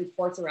direct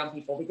reports around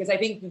people, because I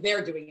think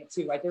they're doing it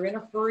too, right? They're in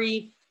a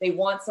hurry. They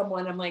want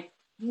someone. I'm like,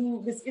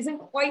 this isn't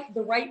quite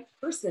the right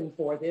person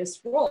for this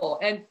role.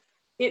 And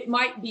it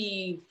might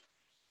be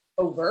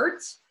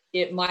overt.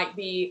 It might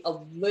be a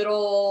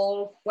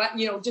little,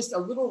 just a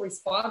little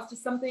response to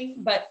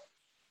something, but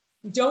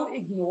don't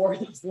ignore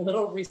those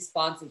little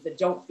responses that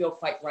don't feel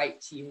quite right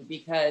to you,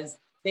 because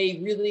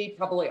they really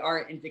probably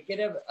aren't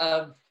indicative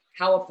of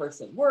how a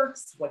person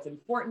works, what's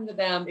important to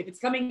them. If it's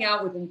coming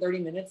out within 30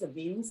 minutes of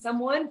meeting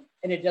someone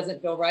and it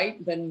doesn't feel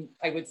right, then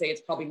I would say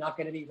it's probably not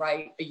going to be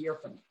right a year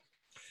from now.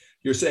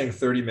 You're saying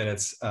 30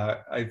 minutes.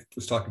 I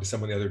was talking to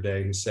someone the other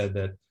day who said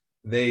that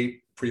they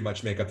pretty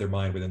much make up their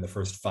mind within the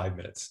first 5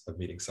 minutes of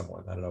meeting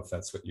someone. I don't know if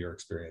that's what your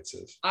experience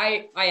is.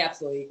 I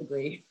absolutely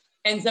agree.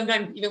 And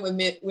sometimes even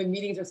when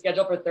meetings are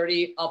scheduled for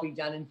 30, I'll be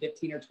done in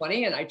 15 or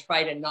 20. And I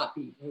try to not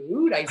be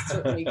rude. I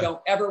certainly don't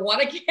ever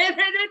want a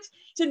candidate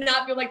to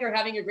not feel like they're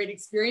having a great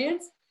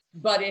experience.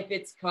 But if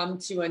it's come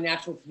to a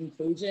natural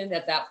conclusion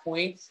at that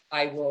point,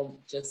 I will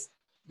just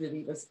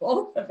relieve us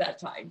both of that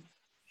time.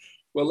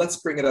 Well, let's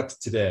bring it up to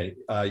today.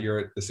 You're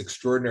at this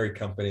extraordinary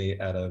company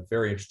at a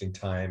very interesting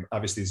time.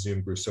 Obviously,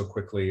 Zoom grew so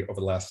quickly over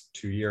the last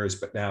 2 years,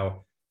 but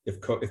now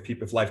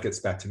if life gets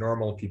back to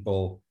normal,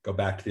 people go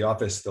back to the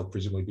office, they'll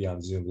presumably be on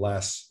Zoom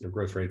less. Your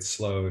growth rate's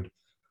slowed.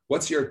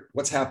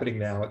 What's happening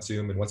now at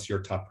Zoom, and what's your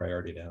top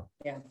priority now?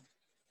 Yeah.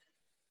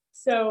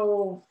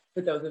 So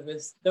for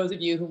those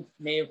of you who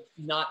may have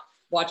not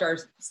watched our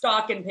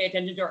stock and pay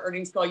attention to our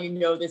earnings call,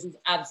 this is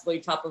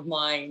absolutely top of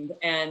mind.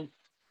 And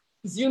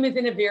Zoom is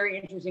in a very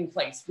interesting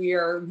place. We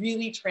are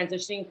really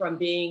transitioning from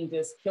being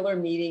this killer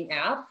meeting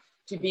app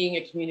to being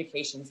a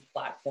communications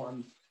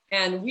platform.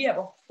 And we have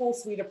a whole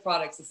suite of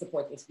products to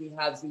support this. We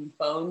have Zoom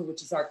Phone,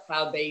 which is our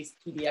cloud-based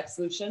PBX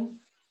solution.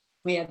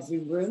 We have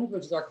Zoom Rooms,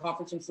 which is our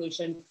conferencing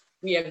solution.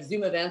 We have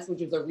Zoom Events,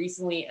 which is a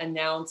recently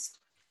announced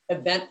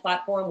event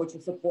platform, which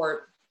will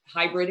support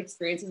hybrid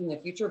experiences in the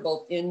future,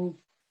 both in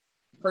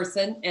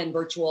person and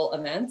virtual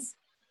events.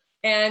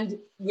 And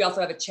we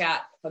also have a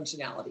chat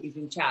functionality,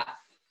 Zoom Chat.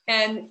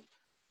 And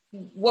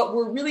what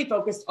we're really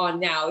focused on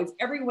now is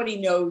everybody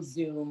knows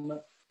Zoom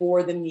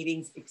for the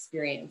meetings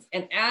experience.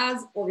 And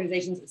as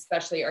organizations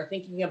especially are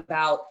thinking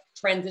about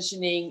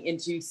transitioning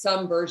into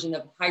some version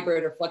of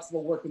hybrid or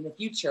flexible work in the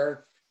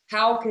future,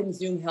 how can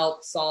Zoom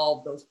help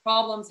solve those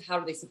problems? How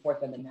do they support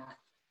them in that?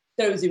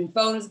 So Zoom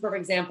Phone is a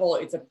perfect example.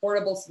 It's a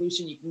portable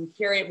solution. You can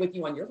carry it with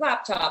you on your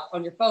laptop,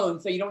 on your phone,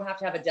 so you don't have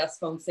to have a desk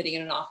phone sitting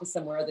in an office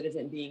somewhere that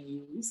isn't being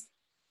used.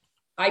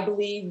 I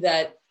believe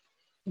that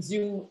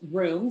Zoom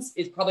Rooms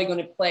is probably going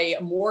to play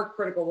a more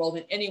critical role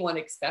than anyone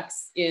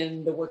expects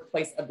in the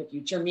workplace of the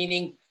future,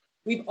 meaning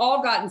we've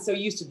all gotten so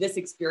used to this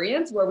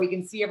experience where we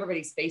can see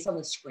everybody's face on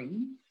the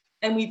screen.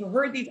 And we've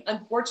heard these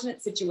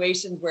unfortunate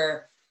situations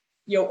where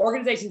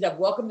organizations have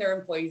welcomed their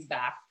employees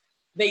back.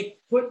 They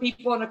put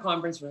people in a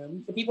conference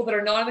room. The people that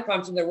are not in the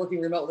conference room, they're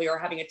working remotely, are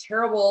having a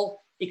terrible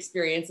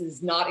experience. It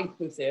is not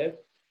inclusive.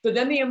 So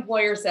then the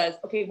employer says,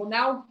 okay, well,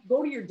 now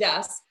go to your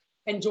desk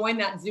and join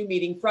that Zoom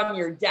meeting from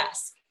your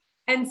desk.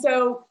 And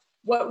so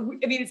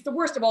it's the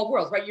worst of all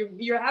worlds, right?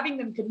 You're having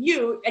them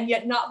commute and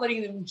yet not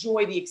letting them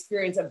enjoy the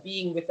experience of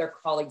being with their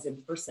colleagues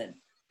in person.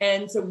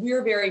 And so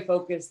we're very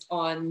focused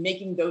on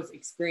making those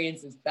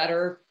experiences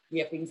better. We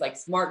have things like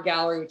Smart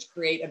Gallery, which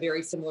create a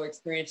very similar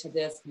experience to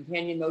this,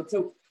 companion mode.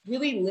 So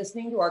really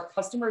listening to our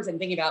customers and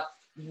thinking about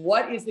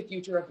what is the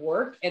future of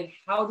work and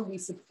how do we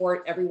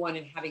support everyone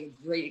in having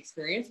a great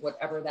experience,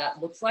 whatever that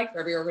looks like. For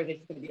every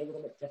organization, it's going to be a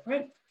little bit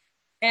different.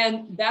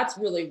 And that's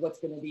really what's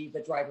going to be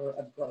the driver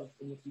of growth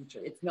in the future.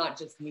 It's not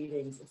just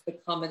meetings, it's the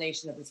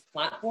combination of this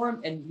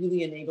platform and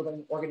really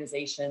enabling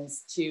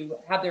organizations to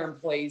have their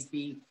employees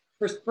be,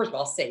 first of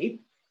all, safe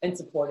and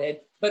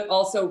supported, but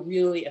also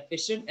really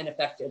efficient and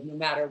effective no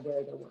matter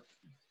where they're working.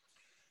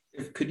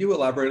 Could you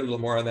elaborate a little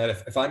more on that?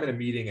 If I'm in a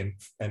meeting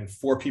and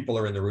 4 people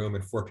are in the room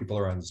and 4 people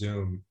are on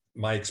Zoom,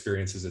 my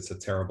experience is it's a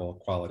terrible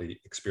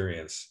quality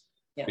experience.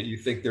 Yeah. But you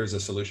think there's a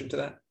solution to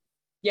that?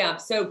 Yeah,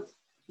 so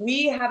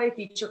we have a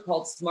feature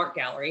called Smart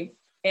Gallery.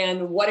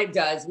 And what it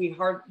does, we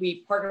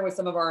partner with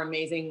some of our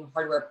amazing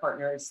hardware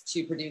partners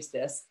to produce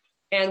this.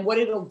 And what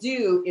it'll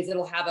do is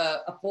it'll have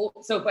a full,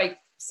 so if I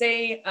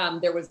say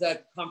there was a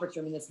conference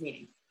room in this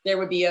meeting, there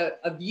would be a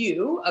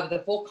view of the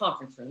full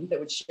conference room that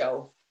would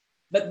show,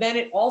 but then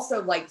it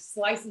also like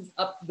slices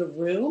up the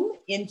room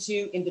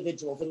into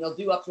individuals, and they'll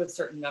do up to a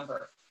certain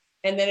number.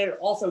 And then it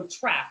also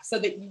tracks so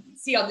that you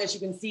see on this, you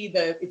can see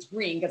it's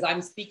green because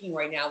I'm speaking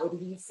right now. It would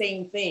be the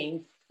same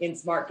thing in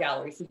Smart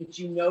Gallery so that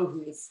you know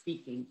who is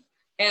speaking.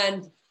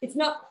 And it's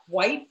not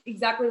quite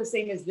exactly the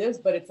same as this,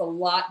 but it's a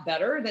lot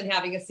better than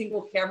having a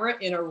single camera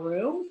in a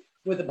room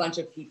with a bunch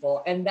of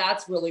people. And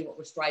that's really what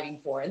we're striving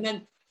for. And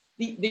then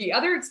the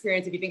other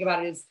experience, if you think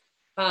about it, is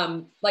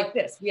like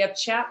this. We have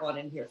chat on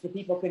in here so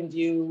people can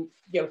do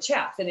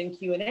chats and in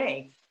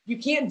Q&A. You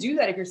can't do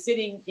that if you're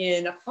sitting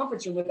in a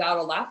conference room without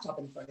a laptop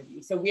in front of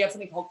you. So we have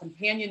something called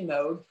companion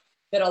mode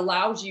that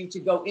allows you to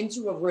go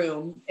into a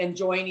room and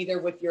join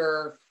either with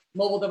your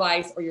mobile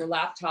device or your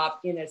laptop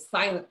in a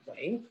silent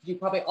way. You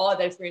probably all have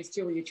that experience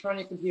too, where you turn on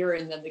your computer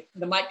and then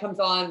the mic comes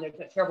on and there's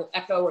a terrible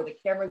echo, or the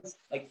camera's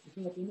like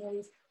looking at the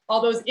noise.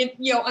 All those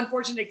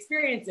unfortunate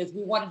experiences.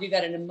 We want to do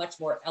that in a much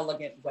more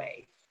elegant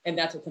way, and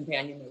that's what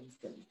companion mode is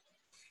doing.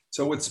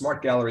 So with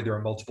Smart Gallery, there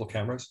are multiple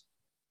cameras?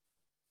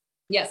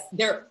 Yes,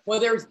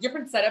 there's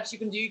different setups you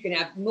can do. You can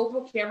have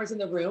multiple cameras in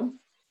the room.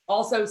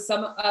 Also,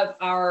 some of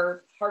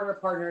our hardware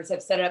partners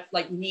have set up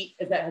like Neat,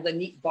 that has a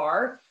Neat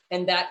bar,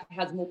 and that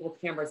has multiple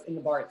cameras in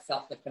the bar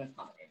itself that can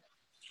accommodate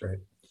it. Great.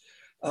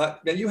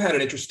 Now you had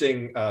an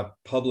interesting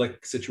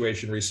public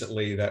situation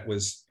recently that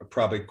was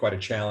probably quite a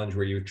challenge,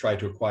 where you tried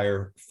to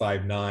acquire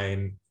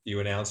Five9, you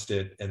announced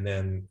it, and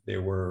then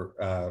there were,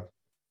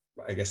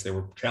 I guess there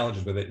were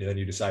challenges with it, and then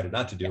you decided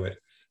not to do it.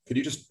 Could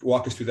you just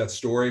walk us through that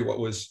story?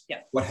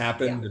 What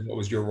happened, and what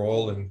was your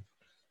role, and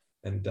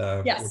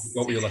yes.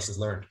 what were your lessons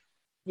learned?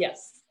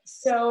 Yes.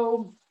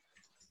 So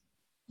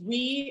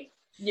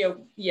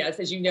yes,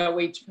 as you know,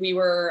 we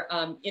were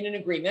in an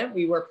agreement.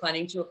 We were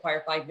planning to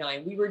acquire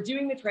Five9. We were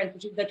doing the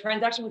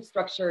transaction was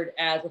structured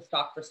as a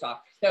stock for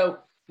stock. So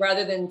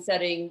rather than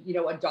setting,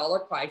 a dollar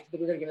price that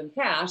we were going to give them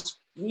cash,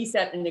 we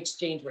set an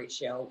exchange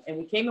ratio, and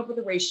we came up with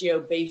a ratio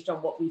based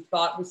on what we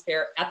thought was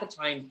fair at the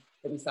time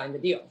that we signed the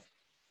deal.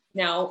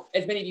 Now,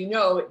 as many of you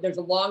know, there's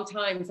a long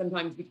time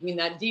sometimes between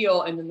that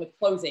deal and then the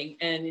closing.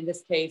 And in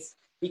this case,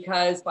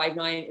 because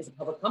Five9 is a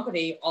public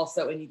company,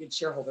 also it needed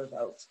shareholder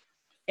vote.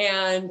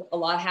 And a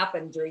lot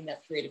happened during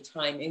that period of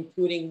time,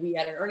 including we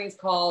had an earnings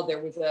call, there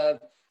was a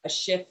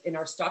shift in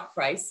our stock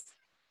price.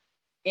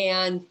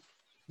 And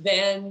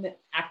then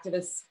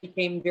activists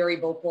became very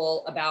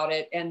vocal about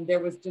it. And there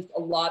was just a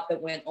lot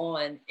that went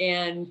on.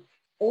 And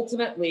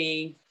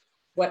ultimately,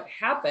 what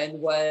happened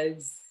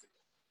was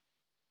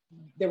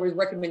there were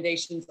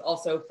recommendations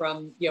also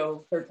from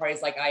third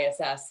parties like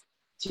ISS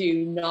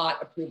to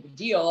not approve the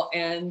deal.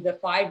 And the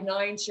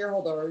Five9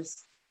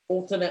 shareholders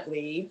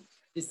ultimately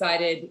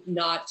decided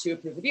not to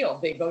approve the deal.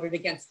 They voted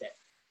against it.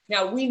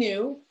 Now, we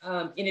knew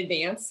in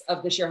advance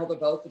of the shareholder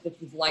vote that this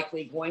was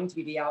likely going to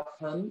be the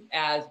outcome,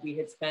 as we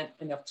had spent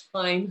enough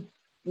time.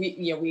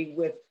 We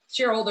with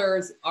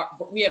shareholders,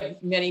 we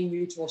have many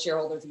mutual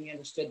shareholders, and we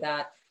understood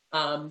that.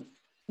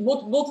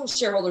 Multiple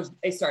shareholders,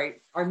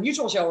 our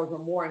mutual shareholders were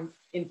more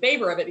in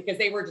favor of it because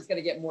they were just going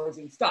to get more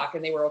Zoom stock,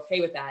 and they were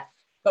okay with that.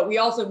 But we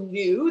also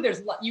knew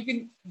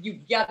you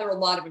gather a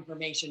lot of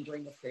information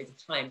during this period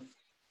of time.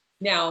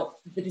 Now,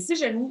 the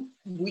decision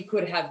we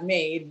could have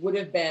made would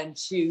have been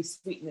to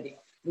sweeten the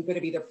deal. We could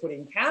have either put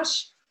in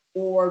cash,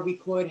 or we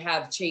could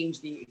have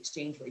changed the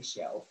exchange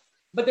ratio.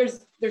 But there's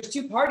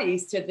 2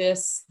 parties to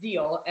this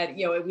deal, and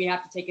we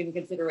have to take into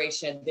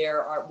consideration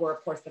were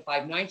of course the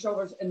Five9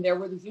 shareholders, and there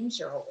were the Zoom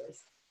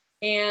shareholders.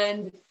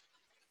 And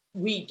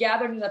we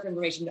gathered enough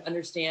information to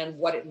understand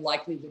what it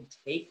likely would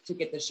take to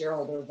get the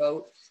shareholder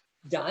vote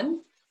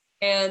done.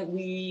 And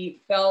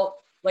we felt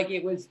like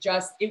it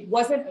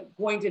wasn't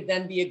going to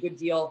then be a good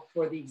deal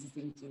for the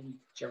existing Zoom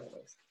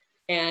shareholders.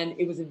 And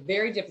it was a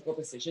very difficult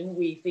decision.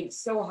 We think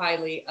so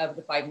highly of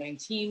the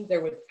Five9 team.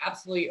 There was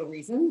absolutely a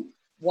reason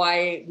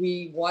why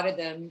we wanted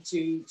them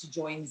to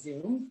join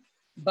Zoom.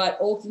 but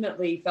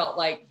ultimately felt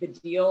like the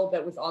deal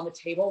that was on the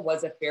table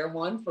was a fair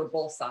one for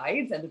both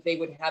sides and that they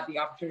would have the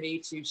opportunity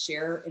to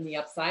share in the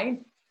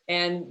upside.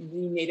 And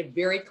we made a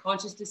very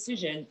conscious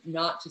decision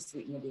not to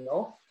sweeten the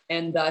deal,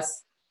 and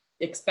thus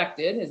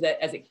expected,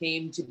 as it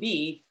came to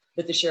be,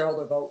 that the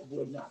shareholder vote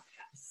would not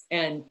pass.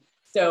 And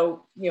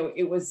so,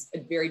 it was a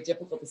very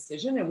difficult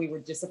decision, and we were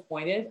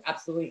disappointed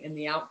absolutely in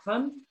the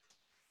outcome,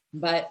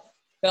 but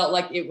felt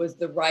like it was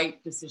the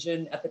right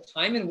decision at the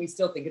time. And we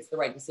still think it's the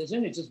right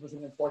decision. It just was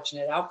an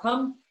unfortunate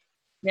outcome.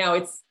 Now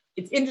it's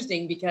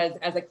interesting because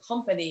as a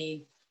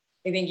company,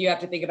 I think you have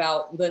to think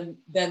about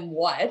then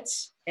what,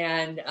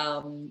 and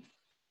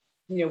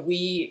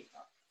we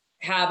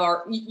have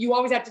you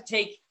always have to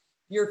take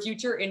your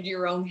future into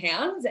your own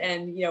hands.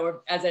 And,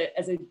 as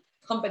a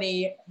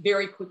company,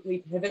 very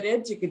quickly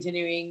pivoted to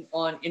continuing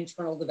on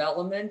internal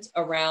development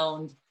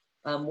around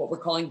what we're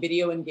calling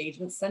Video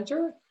Engagement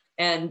Center,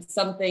 and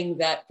something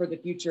that for the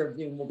future of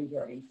Zoom will be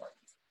very important.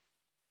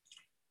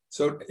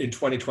 So in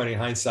 2020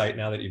 hindsight,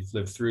 now that you've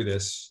lived through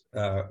this,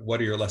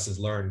 what are your lessons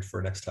learned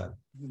for next time?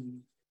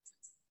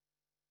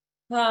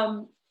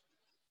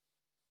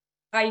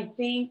 I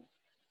think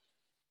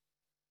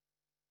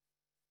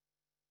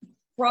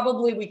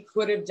probably we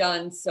could have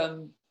done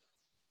some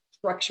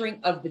structuring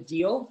of the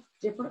deal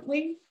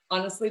differently.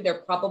 Honestly, there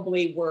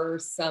probably were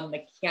some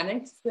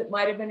mechanics that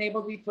might have been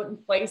able to be put in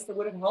place that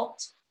would have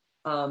helped.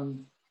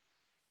 You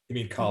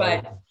mean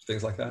college,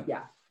 things like that? Yeah,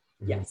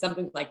 mm-hmm. Yeah,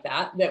 something like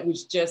that. That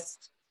was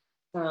just,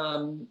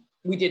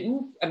 we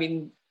didn't,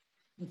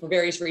 for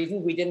various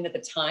reasons, we didn't at the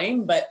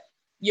time, but,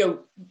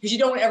 because you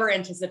don't ever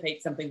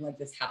anticipate something like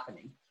this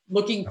happening.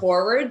 Looking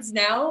forwards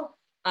now,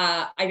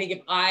 I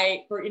think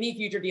for any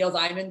future deals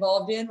I'm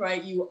involved in,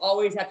 right, you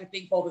always have to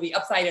think both of the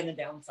upside and the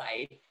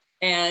downside.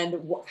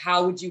 And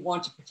how would you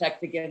want to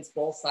protect against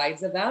both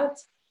sides of that?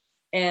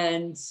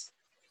 And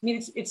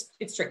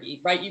it's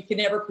tricky, right? You can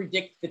never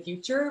predict the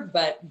future,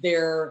 but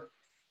there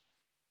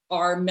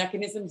are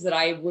mechanisms that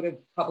I would have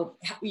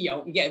probably,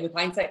 again, with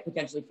hindsight,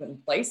 potentially put in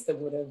place that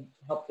would have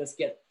helped us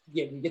get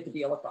the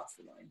deal across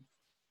the line.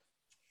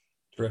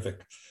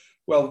 Terrific.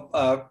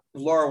 Well,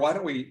 Laura, why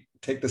don't we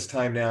take this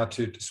time now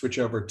to switch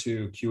over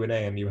to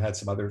Q&A, and you had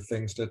some other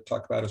things to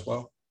talk about as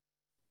well?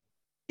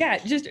 Yeah,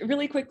 just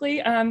really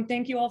quickly,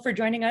 thank you all for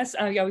joining us.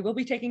 Yeah, we will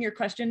be taking your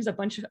questions. A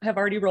bunch have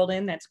already rolled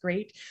in. That's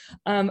great.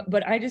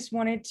 But I just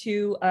wanted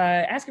to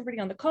ask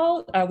everybody on the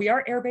call. We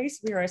are Airbase.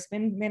 We are a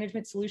spend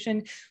management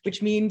solution,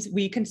 which means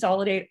we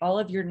consolidate all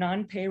of your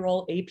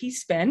non-payroll AP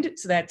spend.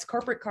 So that's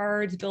corporate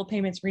cards, bill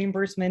payments,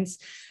 reimbursements,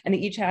 and they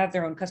each have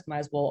their own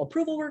customizable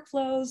approval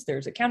workflows.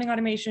 There's accounting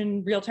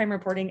automation, real-time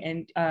reporting,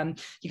 and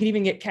you can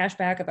even get cash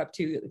back of up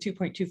to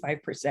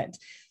 2.25%.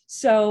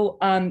 So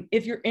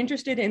if you're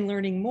interested in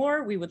learning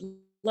more, we would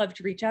love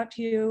to reach out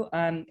to you.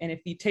 And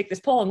if you take this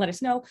poll and let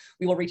us know,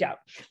 we will reach out.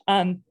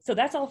 So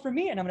that's all for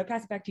me. And I'm going to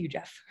pass it back to you,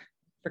 Jeff,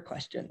 for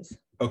questions.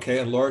 Okay.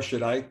 And Laura,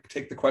 should I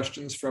take the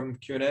questions from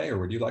Q&A, or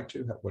would you like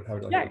to? How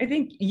would I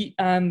think you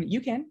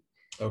can.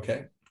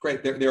 Okay,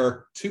 great. There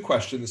are two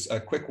questions. A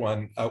quick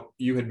one.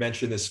 You had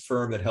mentioned this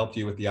firm that helped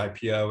you with the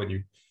IPO,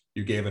 and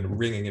you gave a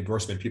ringing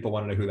endorsement. People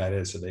want to know who that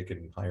is so they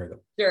can hire them.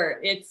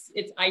 Sure. It's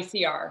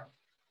ICR.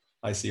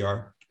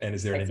 ICR. And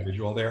is there an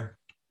individual there?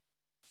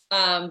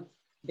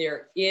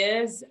 There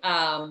is.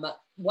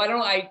 Why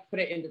don't I put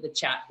it into the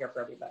chat here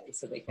for everybody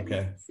so they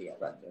can see it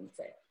rather than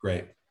say it.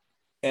 Great.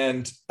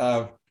 And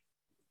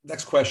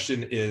next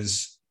question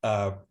is,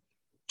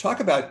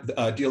 talk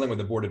about dealing with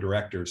the board of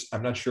directors.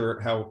 I'm not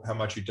sure how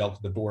much you dealt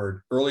with the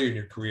board earlier in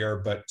your career,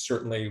 but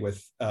certainly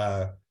with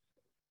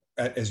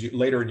as you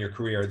later in your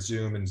career at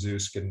Zoom and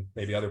Zoosk and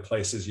maybe other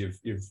places, you've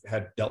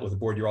had dealt with the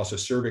board. You're also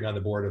serving on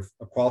the board of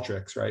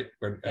Qualtrics, right?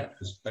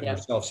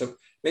 Yourself. So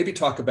maybe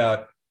talk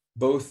about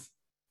both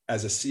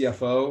as a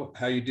CFO,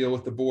 how you deal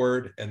with the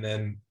board, and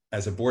then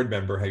as a board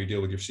member, how you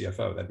deal with your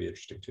CFO. That'd be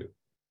interesting too.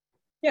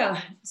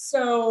 Yeah.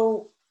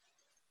 So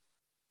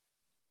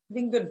I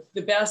think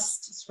the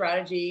best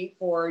strategy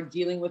for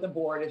dealing with a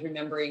board is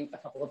remembering a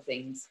couple of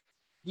things.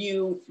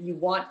 You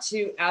want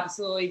to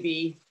absolutely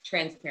be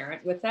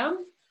transparent with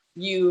them.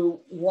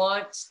 You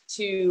want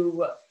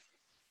to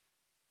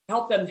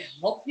help them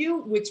help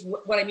you, which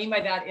what I mean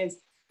by that is,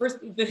 first,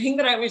 the thing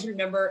that I always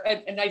remember,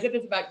 and I said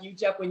this about you,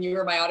 Jeff, when you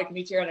were my audit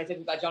committee chair, and I said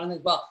this about Jonathan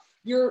as well,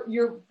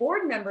 your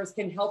board members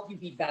can help you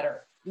be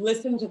better.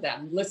 Listen to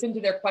them, listen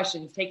to their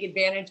questions, take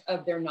advantage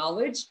of their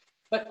knowledge,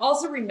 but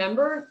also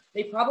remember,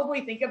 they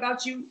probably think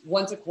about you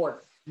once a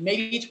quarter,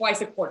 maybe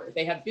twice a quarter.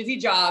 They have busy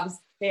jobs,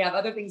 they have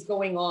other things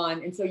going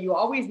on. And so you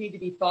always need to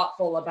be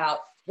thoughtful about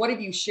what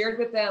have you shared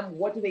with them?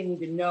 What do they need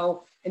to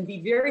know? And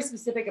be very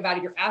specific about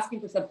if you're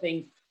asking for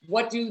something,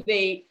 what do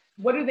they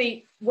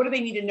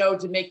need to know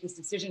to make this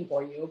decision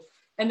for you?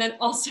 And then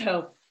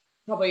also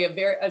probably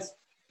a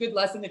good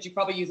lesson that you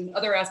probably use in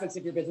other aspects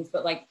of your business,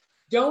 but like,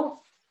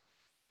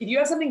 if you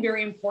have something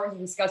very important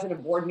to discuss in a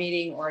board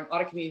meeting or an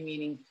audit committee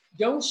meeting,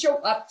 don't show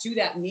up to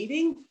that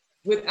meeting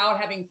without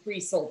having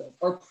pre-sold it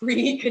or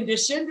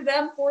pre-conditioned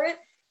them for it.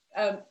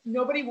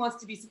 Nobody wants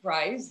to be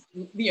surprised,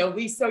 at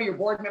least so your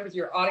board members,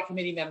 your audit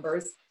committee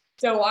members.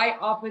 So I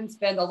often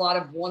spend a lot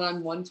of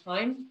one-on-one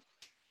time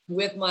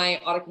with my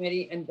audit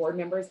committee and board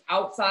members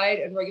outside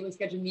of regular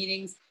scheduled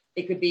meetings.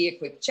 It could be a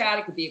quick chat,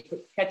 it could be a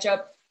quick catch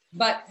up,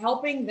 but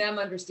helping them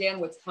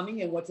understand what's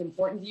coming and what's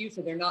important to you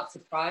so they're not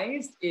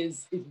surprised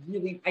is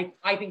really,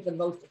 I think, the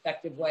most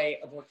effective way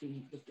of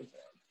working with your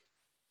board.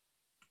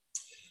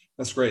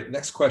 That's great.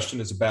 Next question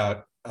is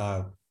about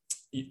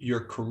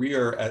your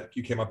career.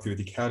 You came up through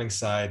the accounting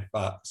side.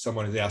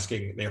 Someone is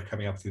asking, they're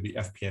coming up through the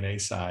FP&A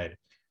side.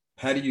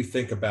 How do you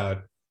think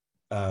about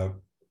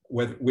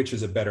which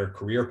is a better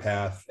career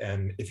path?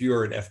 And if you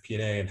are an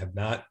FP&A and have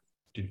not,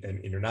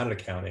 and you're not an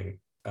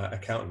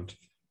accountant,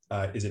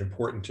 is it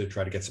important to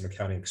try to get some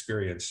accounting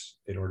experience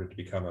in order to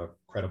become a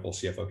credible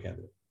CFO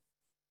candidate?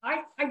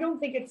 I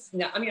don't think it's,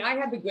 no, I mean, I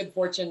had the good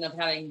fortune of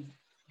having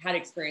had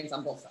experience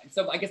on both sides.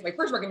 So I guess my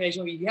first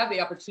recommendation would be, if you have the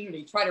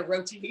opportunity, try to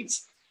rotate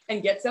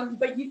and get some,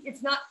 but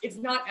it's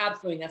not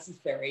absolutely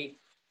necessary.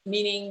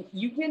 Meaning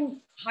you can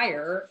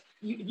hire,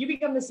 if you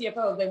become the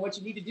CFO, then what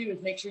you need to do is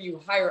make sure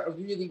you hire a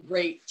really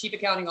great chief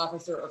accounting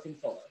officer or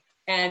controller.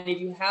 And if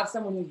you have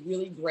someone who's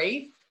really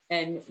great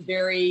and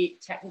very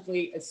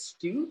technically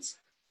astute,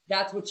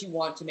 that's what you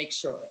want to make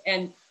sure.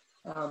 And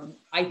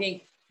I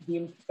think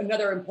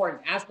another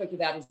important aspect of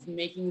that is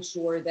making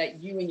sure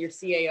that you and your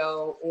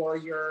CAO or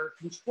your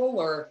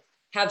controller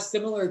have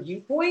similar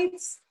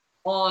viewpoints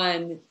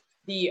on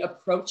the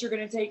approach you're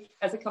going to take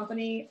as a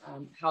company,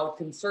 how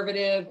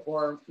conservative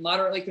or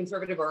moderately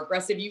conservative or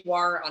aggressive you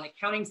are on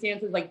accounting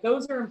stances. Like,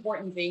 those are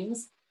important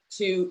things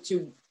to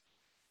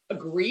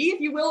agree, if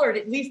you will, or to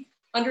at least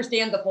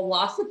understand the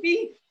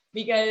philosophy,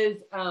 because,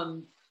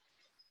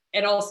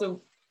 and also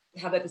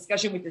have that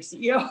discussion with your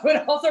CEO. I would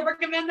also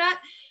recommend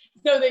that,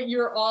 so that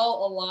you're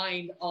all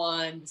aligned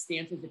on the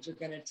stances that you're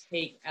going to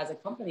take as a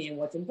company and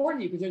what's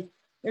important to you. Because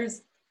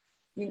there's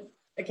I mean,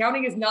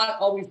 accounting is not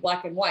always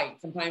black and white.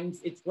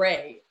 Sometimes it's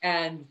gray.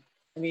 And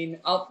I mean,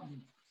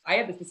 I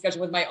had this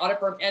discussion with my audit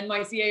firm and my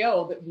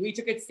CAO that we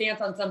took a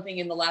stance on something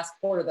in the last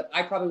quarter that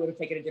I probably would have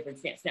taken a different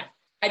stance. Now,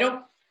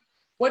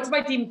 once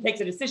my team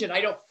takes a decision,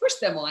 I don't push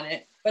them on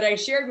it, but I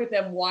shared with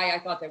them why I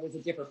thought there was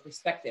a different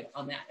perspective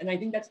on that. And I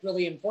think that's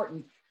really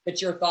important,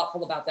 that you're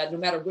thoughtful about that, no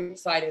matter which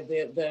side of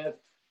the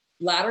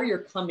ladder you're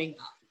coming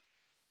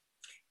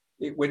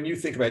up. When you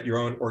think about your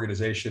own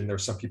organization,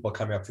 there's some people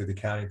coming up through the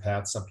accounting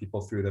path, some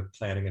people through the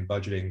planning and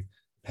budgeting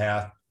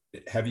path.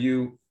 Have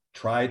you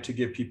tried to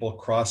give people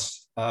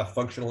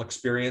cross-functional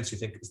experience? You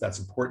think that's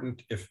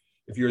important? If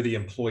you're the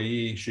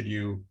employee, should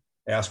you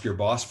ask your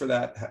boss for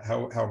that?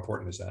 How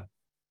important is that?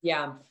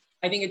 Yeah,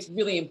 I think it's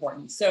really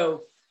important.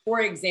 So,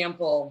 for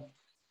example,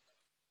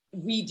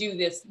 we do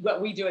this, what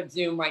we do at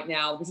Zoom right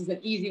now, this is an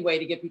easy way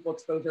to get people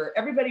exposure.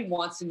 Everybody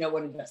wants to know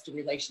what investor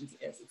relations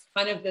is. It's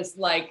kind of this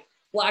like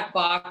black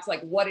box,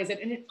 like what is it?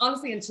 And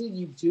honestly, until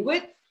you do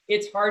it,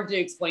 it's hard to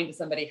explain to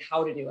somebody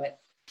how to do it.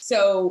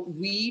 So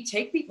we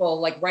take people,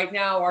 like right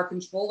now, our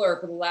controller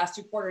for the last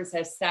 2 quarters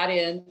has sat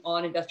in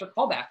on investor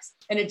callbacks.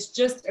 And it's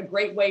just a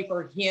great way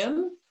for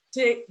him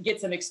to get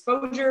some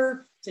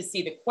exposure, to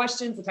see the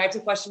questions, the types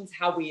of questions,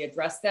 how we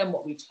address them,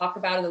 what we talk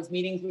about in those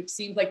meetings, which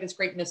seems like this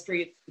great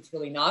mystery. It's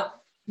really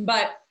not.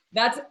 But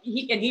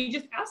he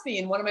just asked me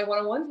in one of my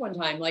one-on-ones one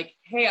time, like,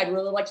 hey, I'd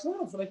really like to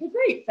know. So I'm like, oh,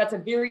 great. That's a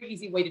very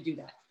easy way to do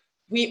that.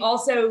 We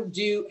also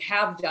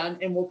have done,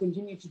 and will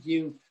continue to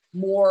do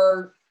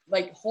more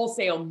like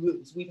wholesale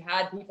moves. We've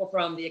had people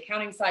from the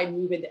accounting side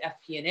move into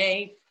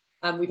FP&A.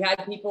 We've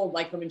had people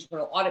like from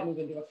internal audit move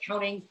into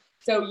accounting.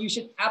 So you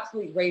should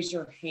absolutely raise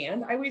your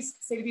hand. I always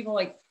say to people,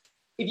 like,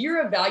 if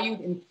you're a valued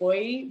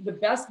employee, the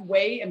best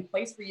way and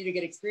place for you to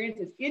get experience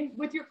is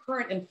with your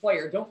current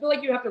employer. Don't feel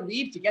like you have to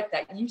leave to get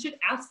that. You should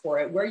ask for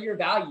it where you're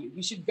valued.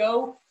 You should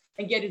go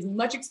and get as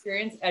much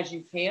experience as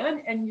you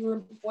can, and your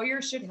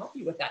employer should help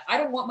you with that. I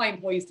don't want my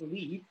employees to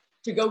leave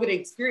to go get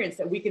experience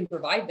that we can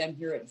provide them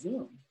here at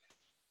Zoom.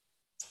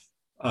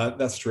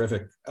 That's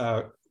terrific.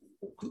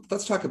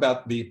 Let's talk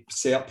about the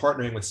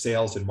partnering with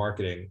sales and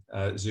marketing.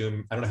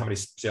 Zoom, I don't know how many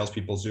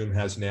salespeople Zoom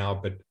has now,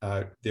 but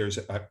there's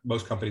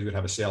most companies would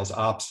have a sales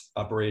ops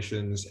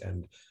operations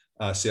and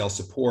sales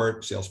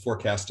support, sales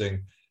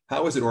forecasting.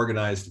 How is it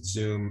organized at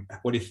Zoom?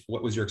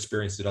 What was your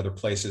experience at other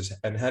places?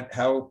 And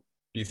how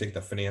do you think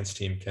the finance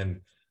team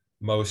can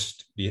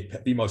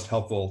be most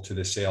helpful to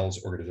the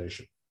sales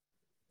organization?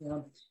 Yeah.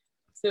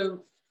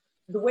 So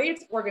the way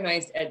it's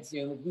organized at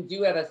Zoom, we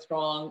do have a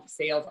strong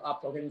sales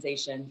ops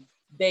organization.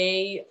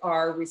 They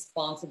are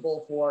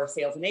responsible for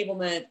sales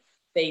enablement.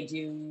 They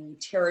do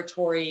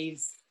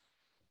territories.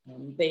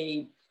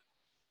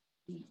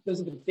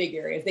 Those are the big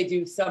areas. They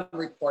do some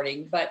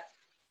reporting, but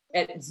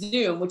at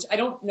Zoom, which I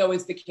don't know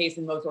is the case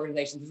in most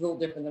organizations, it's a little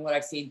different than what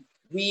I've seen.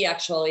 We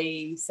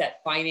actually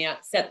set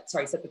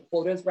the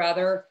quotas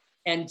rather,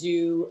 and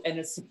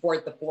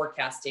support the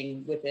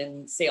forecasting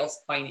within sales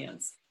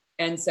finance.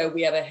 And so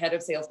we have a head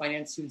of sales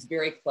finance who's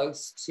very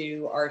close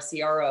to our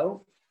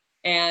CRO.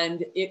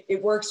 And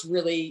it works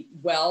really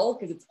well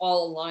because it's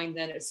all aligned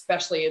then,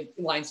 especially it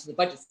aligns to the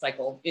budget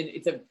cycle.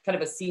 It's a kind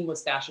of a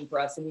seamless fashion for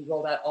us. And we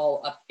roll that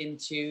all up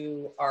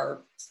into our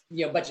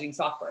budgeting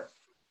software.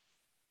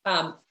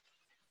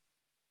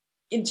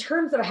 In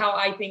terms of how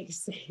I think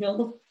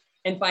sales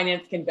and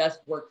finance can best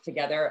work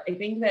together, I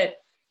think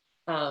that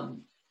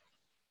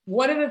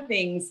one of the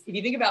things, if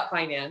you think about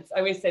finance, I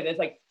always say this,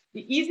 like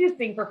the easiest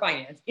thing for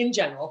finance in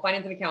general,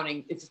 finance and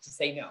accounting, is just to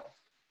say no.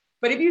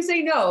 But if you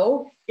say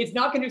no, it's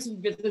not going to do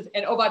some business.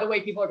 And oh, by the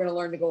way, people are going to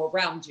learn to go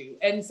around you.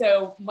 And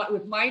so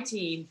with my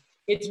team,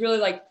 it's really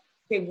like,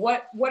 okay,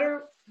 what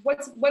are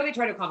they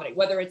trying to accommodate?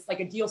 Whether it's like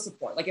a deal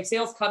support, like if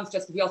sales comes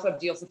just, we also have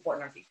deal support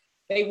in our team.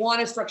 They want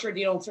to structure a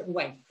deal in a certain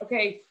way.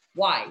 Okay,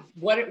 why?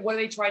 What are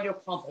they trying to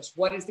accomplish?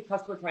 What is the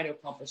customer trying to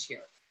accomplish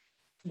here?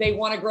 They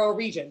want to grow a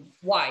region.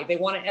 Why? They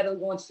want to add a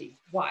legal entity.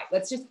 Why?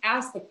 Let's just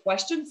ask the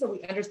question so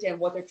we understand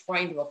what they're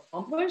trying to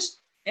accomplish,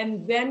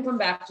 and then come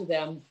back to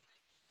them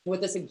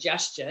with a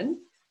suggestion.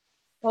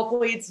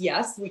 Hopefully it's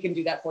yes, we can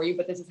do that for you,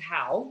 but this is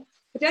how.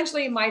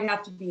 Potentially it might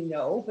have to be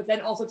no, but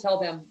then also tell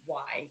them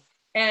why.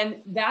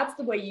 And that's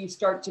the way you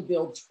start to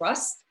build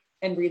trust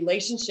and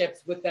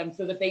relationships with them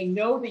so that they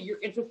know that your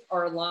interests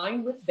are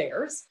aligned with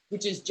theirs,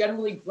 which is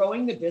generally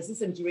growing the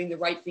business and doing the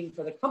right thing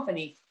for the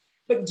company,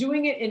 but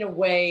doing it in a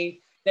way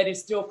that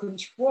is still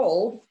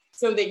controlled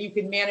so that you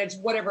can manage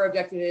whatever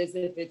objective it is,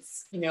 if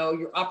it's,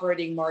 your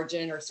operating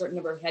margin or a certain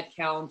number of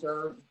headcount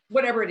or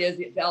whatever it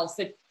is else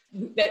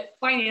that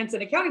finance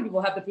and accounting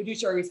people have the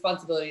fiduciary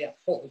responsibility to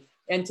hold.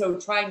 And so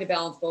trying to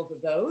balance both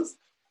of those,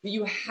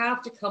 you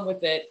have to come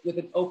with it with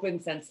an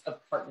open sense of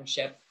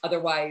partnership.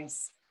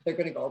 Otherwise, they're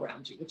going to go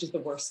around you, which is the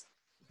worst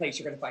place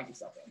you're going to find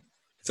yourself in.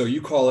 So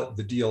you call it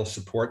the deal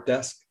support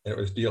desk, and it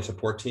was deal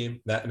support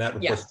team, and that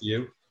reports to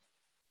you?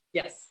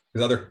 Yes.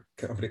 Because other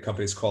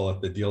companies call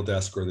it the deal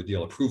desk or the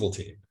deal approval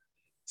team.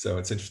 So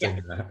it's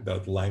interesting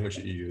the language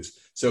that you use.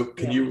 So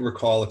can you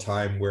recall a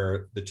time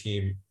where the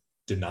team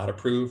did not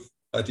approve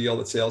a deal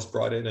that sales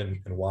brought in,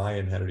 and why,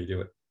 and how did he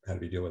do it? How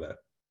did he deal with that?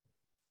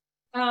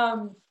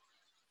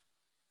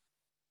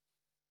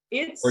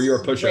 It's or you're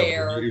a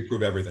pushover. You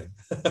approve everything.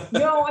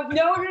 No.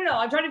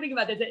 I'm trying to think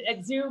about this.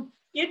 At Zoom,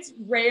 it's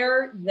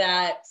rare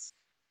that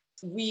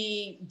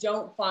we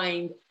don't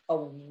find a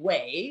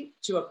way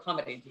to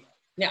accommodate deal.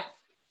 Now,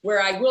 where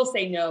I will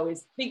say no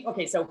is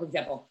so for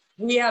example,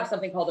 we have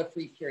something called a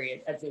free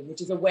period at Zoom,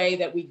 which is a way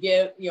that we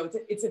give,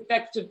 it's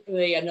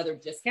effectively another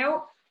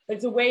discount, but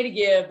it's a way to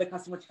give the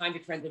customer time to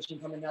transition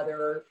from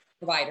another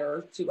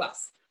provider to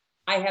us.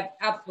 I have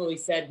absolutely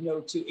said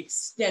no to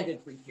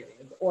extended free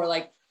periods, or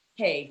like,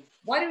 hey,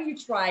 why don't you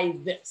try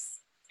this?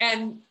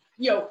 And,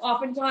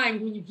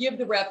 oftentimes when you give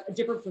the rep a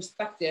different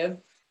perspective,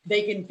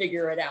 they can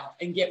figure it out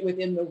and get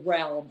within the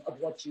realm of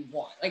what you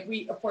want. Like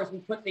we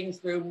put things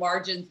through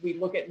margins. We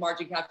look at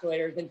margin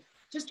calculators and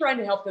just trying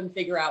to help them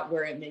figure out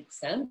where it makes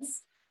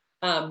sense.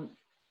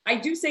 I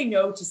do say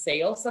no to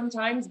sales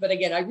sometimes, but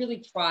again, I really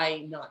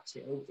try not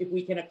to. If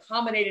we can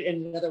accommodate it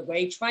in another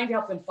way, trying to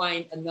help them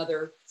find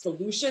another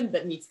solution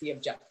that meets the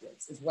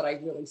objectives is what I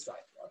really strive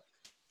for.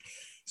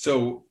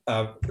 So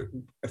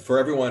for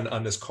everyone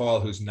on this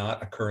call who's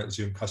not a current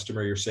Zoom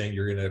customer, you're saying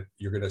you're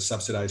gonna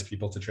subsidize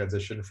people to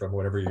transition from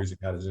whatever you're using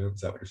out of Zoom.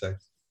 Is that what you're saying?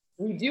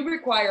 We do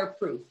require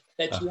proof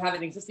that you have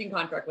an existing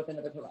contract with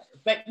another provider.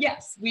 But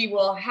yes, we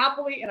will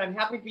happily, and I'm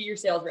happy to be your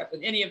sales rep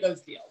in any of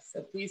those deals.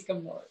 So please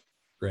come forward.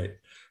 Great.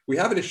 We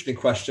have an interesting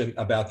question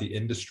about the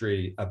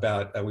industry,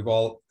 about, we've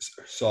all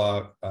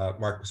saw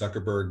Mark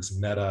Zuckerberg's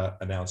Meta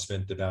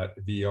announcement about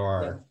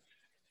VR.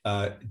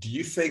 Yeah. Do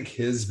you think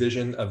his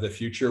vision of the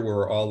future where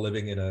we're all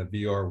living in a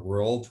VR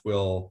world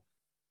will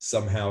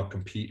somehow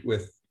compete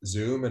with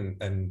Zoom?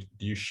 And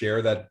do you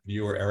share that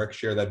view, or Eric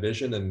share that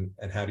vision?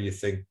 And how do you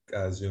think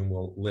Zoom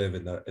will live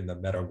in the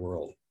Meta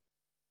world?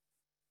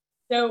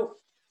 So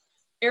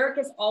Eric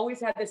has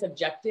always had this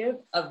objective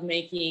of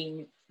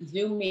making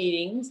Zoom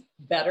meetings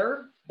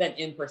better than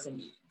in-person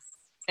meetings.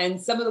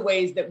 And some of the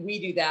ways that we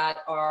do that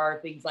are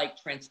things like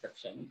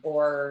transcription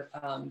or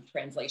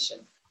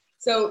translation.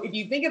 So if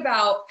you think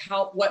about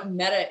what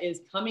Meta is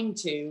coming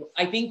to,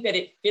 I think that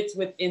it fits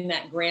within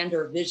that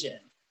grander vision.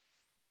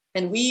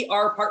 And we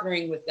are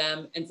partnering with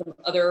them and some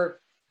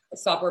other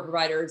software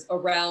providers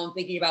around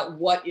thinking about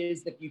what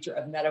is the future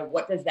of Meta?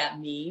 What does that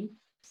mean?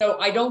 So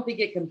I don't think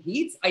it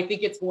competes. I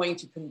think it's going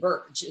to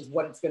converge is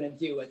what it's going to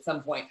do at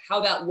some point.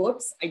 How that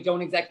looks, I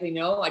don't exactly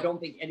know. I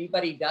don't think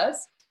anybody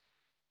does,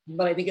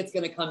 but I think it's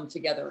going to come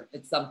together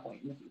at some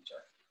point in the future.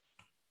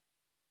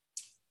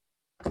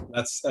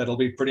 It'll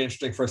be pretty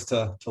interesting for us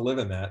to live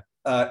in that.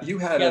 You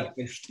had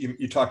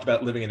you talked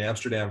about living in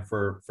Amsterdam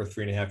for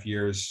 3.5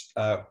 years.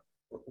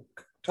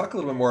 Talk a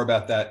little bit more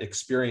about that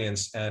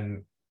experience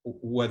and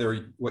what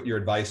your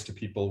advice to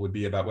people would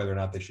be about whether or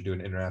not they should do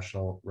an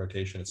international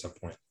rotation at some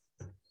point.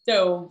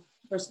 So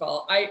first of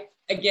all,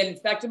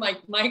 it's back to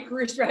my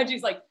career strategy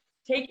is like,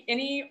 take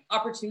any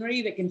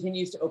opportunity that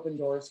continues to open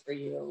doors for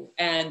you.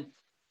 And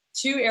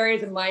 2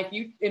 areas in my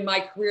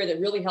career that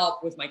really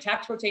helped was my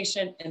tax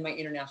rotation and my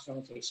international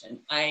rotation.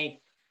 I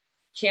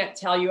can't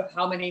tell you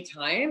how many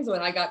times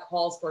when I got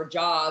calls for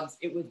jobs,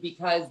 it was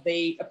because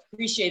they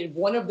appreciated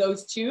one of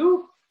those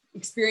 2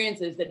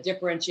 experiences that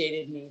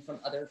differentiated me from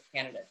other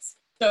candidates.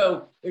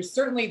 So there's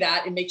certainly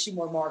that. It makes you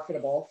more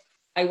marketable.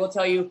 I will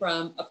tell you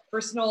from a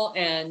personal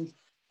and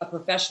a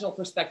professional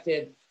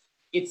perspective,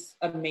 it's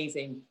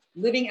amazing.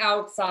 Living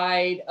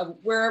outside of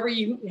wherever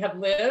you have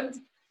lived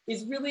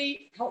is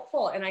really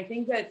helpful. And I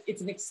think that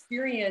it's an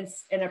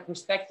experience and a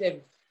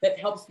perspective that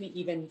helps me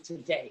even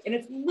today. And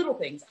it's little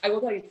things. I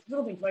will tell you, it's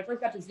little things. When I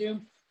first got to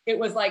Zoom, it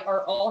was like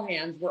our all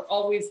hands were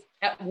always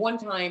at one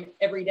time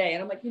every day.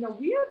 And I'm like, we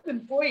have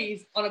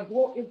employees on a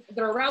globe,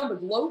 they're around the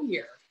globe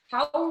here.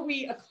 How are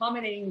we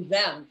accommodating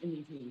them in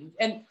these meetings?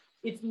 And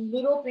it's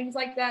little things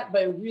like that,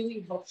 but it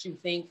really helps you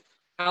think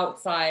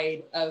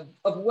outside of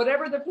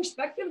whatever the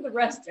perspective the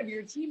rest of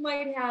your team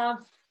might have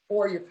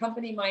or your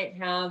company might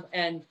have.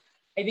 And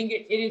I think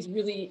it is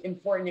really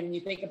important. And when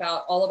you think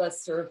about all of us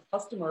serve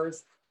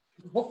customers,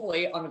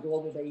 hopefully on a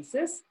global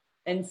basis.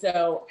 And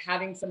so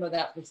having some of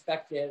that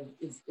perspective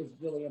is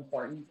really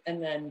important.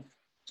 And then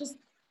just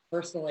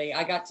personally,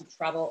 I got to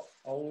travel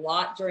a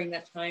lot during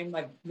that time.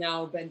 I've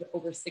now been to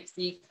over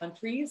 60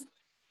 countries.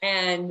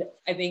 And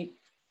I think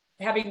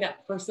having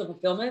that personal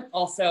fulfillment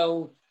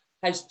also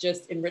has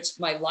just enriched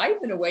my life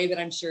in a way that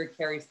I'm sure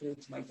carries through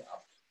to my job.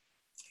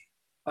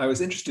 I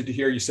was interested to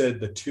hear you said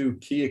the two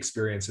key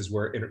experiences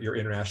were your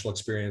international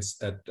experience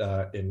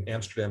in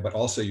Amsterdam, but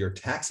also your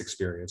tax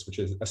experience,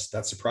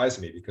 that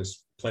surprised me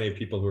because plenty of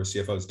people who are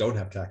CFOs don't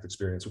have tax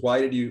experience.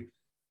 Why do you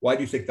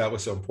think that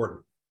was so important?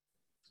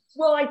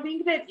 Well, I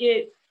think that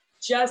it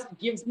just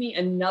gives me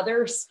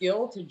another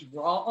skill to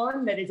draw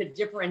on that is a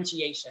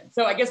differentiation.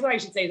 So I guess what I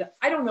should say is that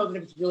I don't know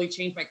that it's really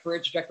changed my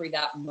career trajectory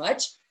that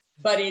much,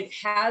 but it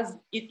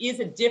is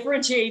a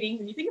differentiating.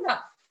 When you think about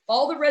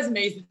all the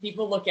resumes that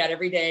people look at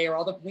every day or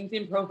all the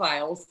LinkedIn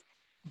profiles,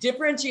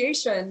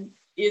 differentiation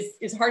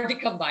is hard to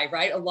come by,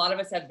 right? A lot of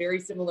us have very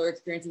similar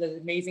experiences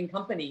at amazing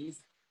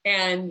companies,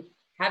 and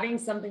having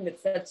something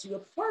that sets you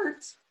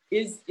apart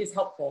is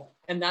helpful.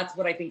 And that's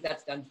what I think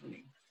that's done for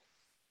me.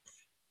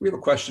 We have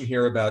a question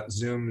here about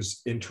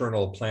Zoom's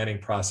internal planning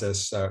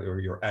process or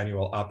your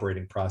annual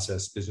operating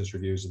process, business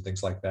reviews and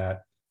things like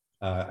that.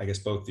 I guess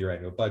both your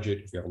annual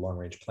budget, if you have a long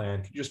range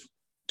plan. Could you just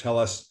tell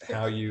us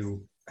how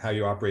you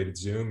operate at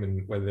Zoom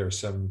and whether there's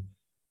some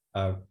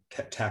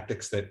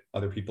tactics that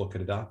other people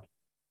could adopt?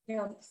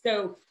 Yeah,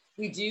 so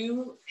we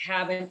do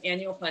have an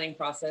annual planning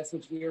process,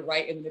 which we are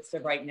right in the midst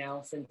of right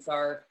now since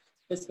our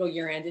fiscal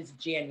year end is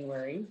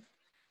January.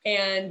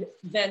 And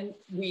then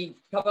we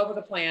come up with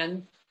a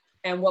plan.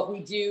 And what we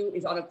do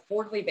is on a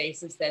quarterly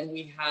basis, then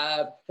we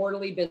have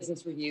quarterly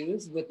business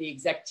reviews with the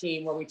exec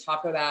team where we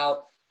talk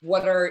about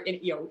what are,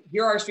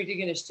 here are our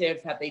strategic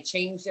initiatives, have they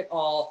changed at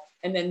all?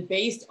 And then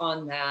based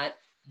on that,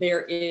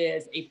 there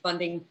is a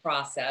funding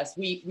process.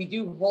 We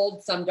do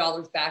hold some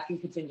dollars back in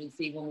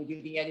contingency when we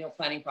do the annual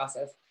planning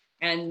process.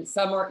 And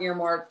some are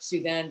earmarked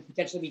to then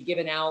potentially be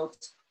given out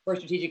for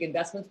strategic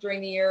investments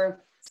during the year.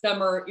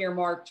 Some are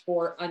earmarked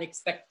for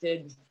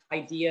unexpected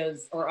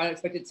ideas or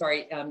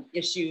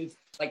issues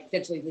like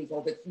potentially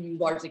legal that you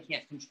largely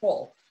can't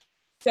control.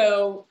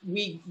 So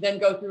we then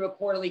go through a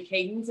quarterly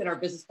cadence, and our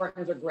business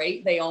partners are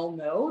great. They all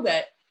know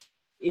that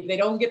if they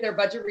don't get their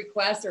budget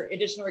requests or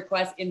additional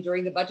requests in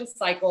during the budget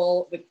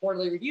cycle, the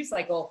quarterly review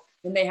cycle,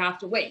 then they have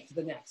to wait to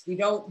the next. We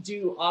don't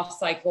do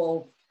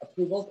off-cycle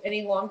approvals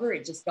any longer.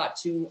 It just got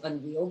too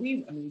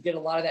unwieldy. I mean, we did a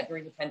lot of that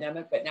during the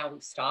pandemic, but now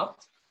we've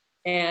stopped.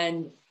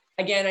 And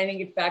again, I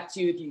think it's back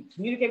to if you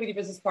communicate with your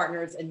business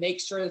partners and make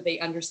sure that they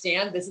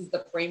understand this is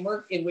the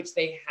framework in which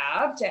they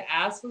have to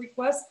ask for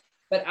requests.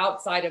 But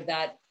outside of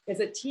that, as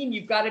a team,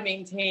 you've got to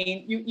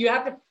maintain, you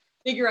have to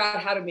figure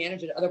out how to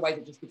manage it. Otherwise,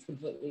 it just gets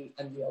completely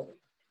unwieldy.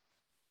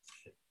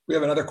 We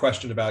have another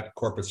question about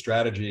corporate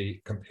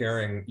strategy,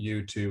 comparing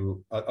you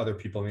to other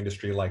people in the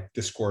industry like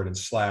Discord and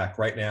Slack.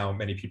 Right now,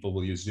 many people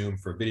will use Zoom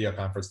for video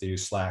conference. They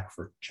use Slack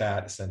for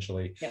chat,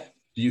 essentially. Yeah.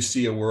 Do you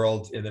see a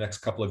world in the next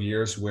couple of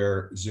years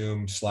where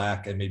Zoom,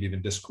 Slack, and maybe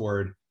even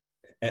Discord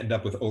end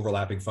up with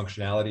overlapping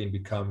functionality and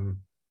become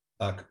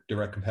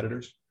direct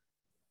competitors?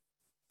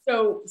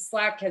 So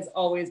Slack has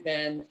always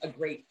been a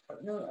great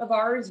partner of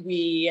ours.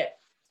 We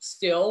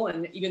still,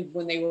 and even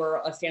when they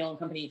were a standalone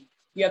company,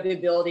 you have the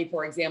ability,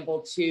 for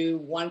example, to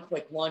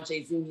one-click launch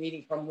a Zoom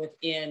meeting from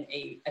within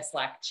a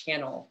Slack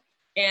channel.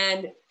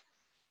 And,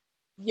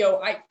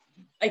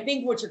 I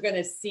think what you're going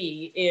to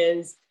see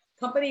is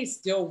companies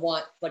still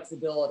want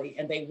flexibility,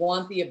 and they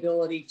want the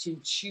ability to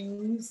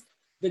choose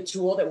the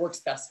tool that works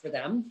best for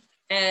them.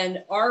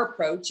 And our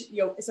approach,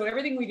 so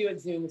everything we do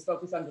at Zoom is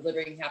focused on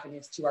delivering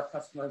happiness to our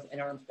customers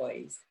and our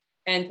employees.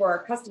 And for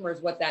our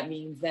customers, what that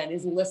means then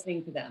is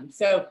listening to them.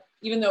 So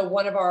even though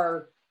one of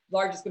our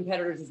largest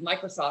competitors is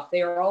Microsoft,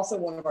 they are also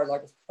one of our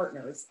largest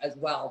partners as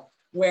well,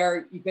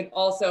 where you can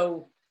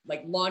also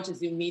launch a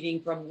Zoom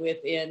meeting from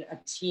within a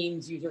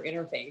Teams user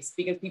interface,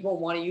 because people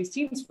want to use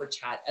Teams for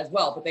chat as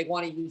well, but they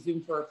want to use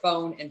Zoom for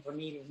phone and for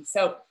meetings.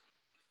 So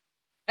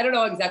I don't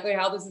know exactly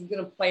how this is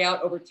going to play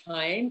out over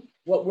time.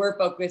 What we're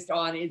focused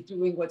on is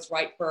doing what's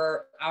right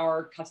for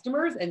our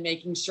customers and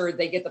making sure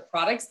they get the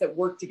products that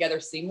work together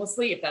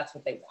seamlessly if that's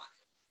what they want.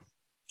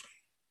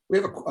 We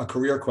have a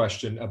career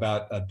question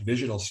about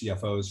divisional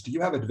CFOs. Do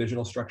you have a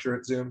divisional structure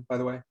at Zoom, by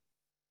the way?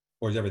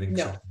 or is everything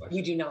No, centralized?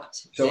 we do not.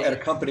 So at a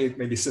company,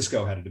 maybe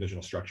Cisco had a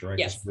divisional structure, right?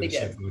 Yes, they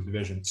did.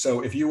 Division.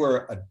 So if you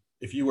were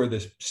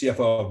the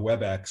CFO of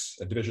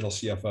WebEx, a divisional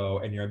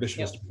CFO, and your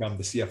ambition was to become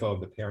the CFO of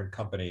the parent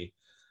company,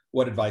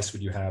 what advice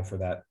would you have for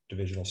that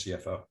divisional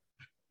CFO?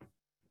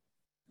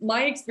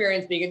 My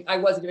experience being, I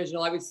was a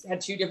divisional, had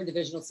 2 different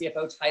divisional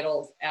CFO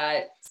titles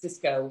at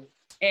Cisco.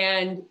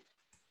 And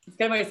it's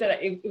kind of like I said,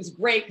 it was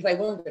great because I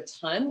learned a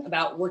ton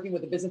about working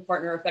with a business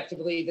partner,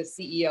 effectively the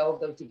CEO of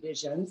those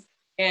divisions.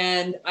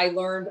 And I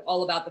learned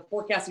all about the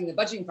forecasting and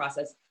the budgeting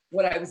process.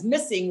 What I was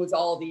missing was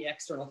all the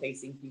external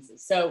facing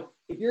pieces. So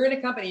if you're in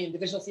a company in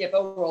divisional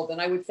CFO role,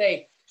 then I would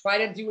say, try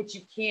to do what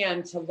you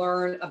can to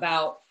learn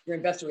about your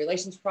investor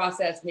relations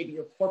process, maybe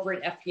your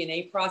corporate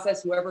FP&A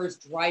process, whoever is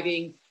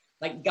driving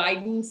like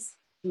guidance,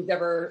 who's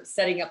ever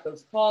setting up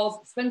those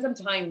calls, spend some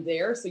time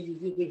there so you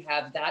really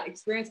have that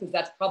experience, because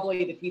that's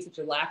probably the piece that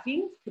you're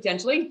lacking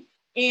potentially.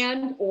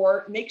 And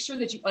or make sure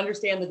that you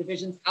understand the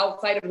divisions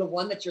outside of the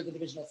one that you're the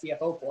divisional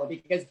CFO for,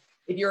 because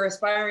if you're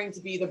aspiring to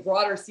be the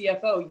broader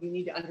CFO, you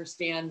need to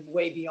understand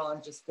way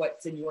beyond just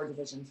what's in your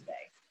division today.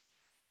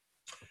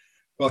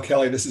 Well,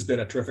 Kelly, this has been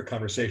a terrific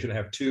conversation. I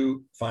have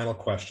 2 final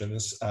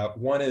questions.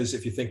 One is,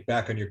 if you think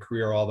back on your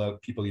career, all the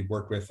people you've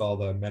worked with, all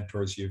the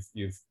mentors you've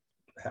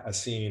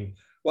seen,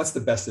 what's the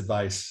best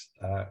advice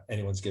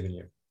anyone's given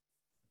you?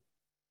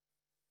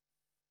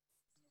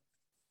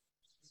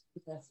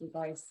 The best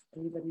advice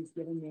anybody's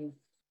given me.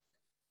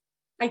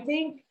 I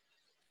think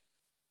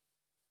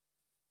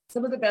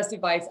some of the best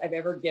advice I've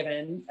been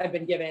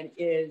given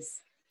is,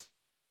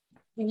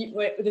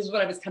 this is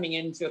when I was coming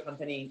into a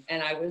company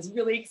and I was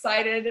really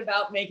excited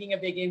about making a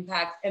big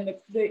impact. And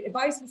the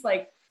advice was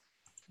like,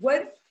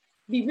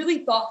 be really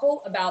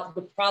thoughtful about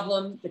the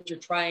problem that you're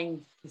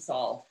trying to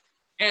solve.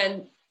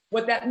 And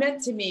what that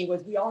meant to me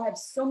was we all have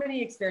so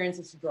many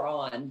experiences to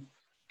draw on.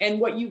 And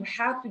what you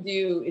have to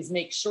do is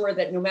make sure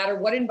that no matter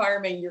what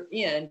environment you're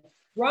in,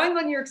 drawing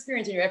on your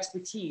experience and your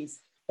expertise,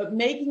 but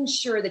making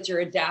sure that you're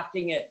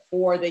adapting it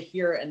for the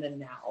here and the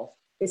now,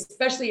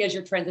 especially as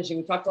you're transitioning.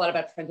 We talked a lot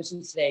about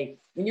transitions today.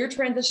 When you're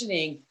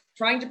transitioning,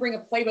 trying to bring a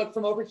playbook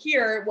from over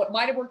here, what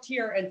might have worked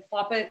here, and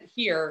plop it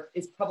here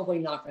is probably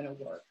not going to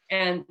work.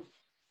 And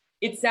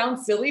it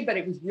sounds silly, but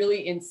it was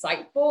really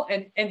insightful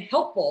and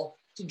helpful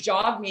to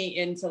jog me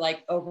into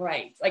like, oh,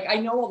 right. Like I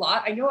know a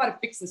lot. I know how to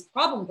fix this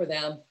problem for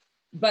them,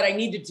 but I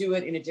need to do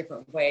it in a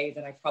different way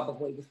than I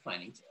probably was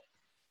planning to.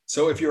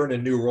 So if you're in a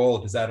new role,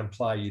 does that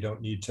imply you don't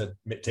need to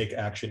take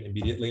action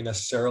immediately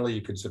necessarily?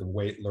 You could sort of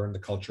wait, learn the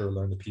culture,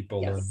 learn the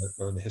people,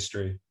 learn the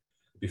history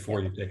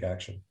before you take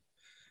action.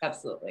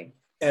 Absolutely.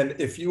 And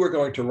if you were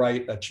going to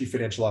write a chief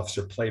financial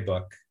officer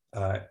playbook,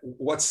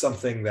 what's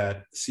something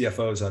that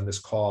CFOs on this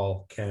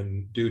call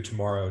can do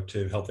tomorrow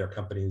to help their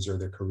companies or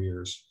their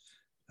careers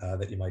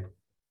that you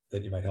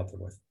might help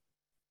them with?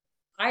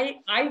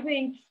 I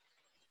think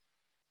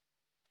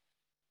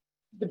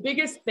the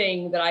biggest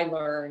thing that I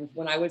learned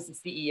when I was the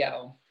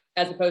CEO,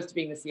 as opposed to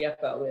being the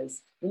CFO,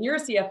 is when you're a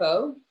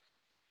CFO,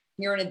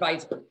 you're an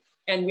advisor.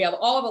 And we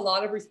all have a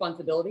lot of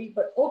responsibility,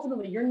 but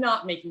ultimately you're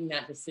not making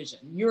that decision.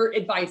 You're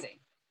advising.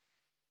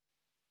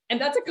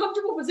 And that's a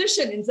comfortable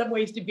position in some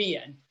ways to be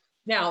in.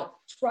 Now,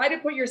 try to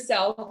put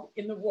yourself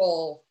in the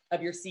role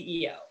of your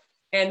CEO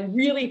and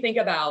really think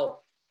about,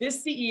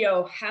 this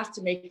CEO has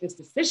to make this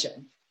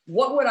decision.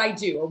 What would I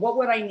do? Or what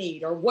would I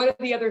need? Or what are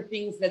the other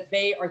things that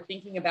they are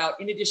thinking about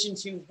in addition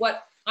to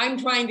what I'm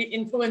trying to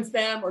influence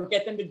them or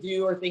get them to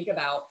do or think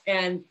about?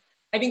 And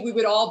I think we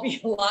would all be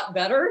a lot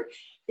better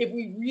if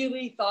we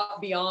really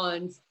thought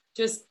beyond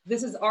just,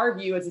 this is our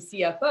view as a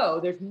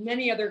CFO. There's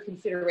many other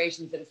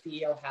considerations that a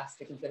CEO has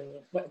to consider.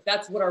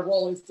 That's what our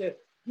role is, to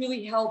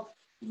really help,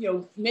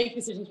 make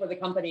decisions for the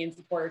company and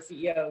support our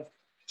CEOs,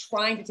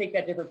 trying to take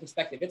that different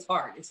perspective. It's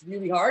hard. It's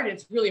really hard.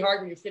 It's really hard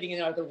when you're sitting in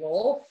another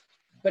role,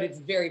 but it's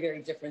very,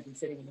 very different than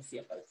sitting in the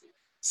CFO seat.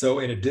 So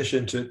in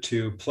addition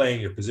to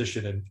playing your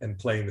position and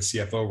playing the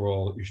CFO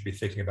role, you should be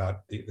thinking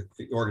about the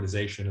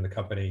organization and the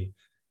company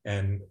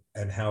and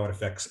how it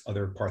affects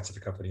other parts of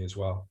the company as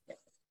well. Yeah.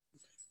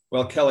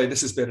 Well, Kelly,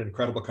 this has been an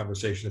incredible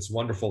conversation. It's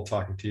wonderful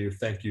talking to you.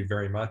 Thank you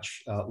very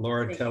much.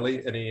 Laura and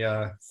Kelly, any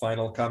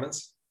final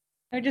comments?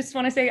 I just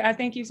want to say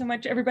thank you so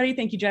much, everybody.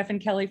 Thank you, Jeff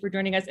and Kelly, for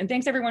joining us. And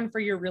thanks, everyone,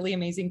 for your really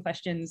amazing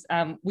questions.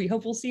 We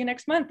hope we'll see you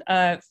next month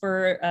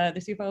for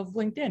the CFO of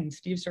LinkedIn,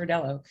 Steve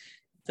Sordello.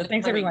 So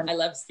thanks, everyone. I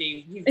love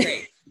Steve. He's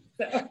great.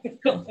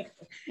 Cool.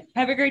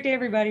 Have a great day,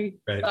 everybody.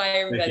 Great. Bye,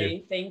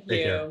 everybody. Thank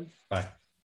you. Bye.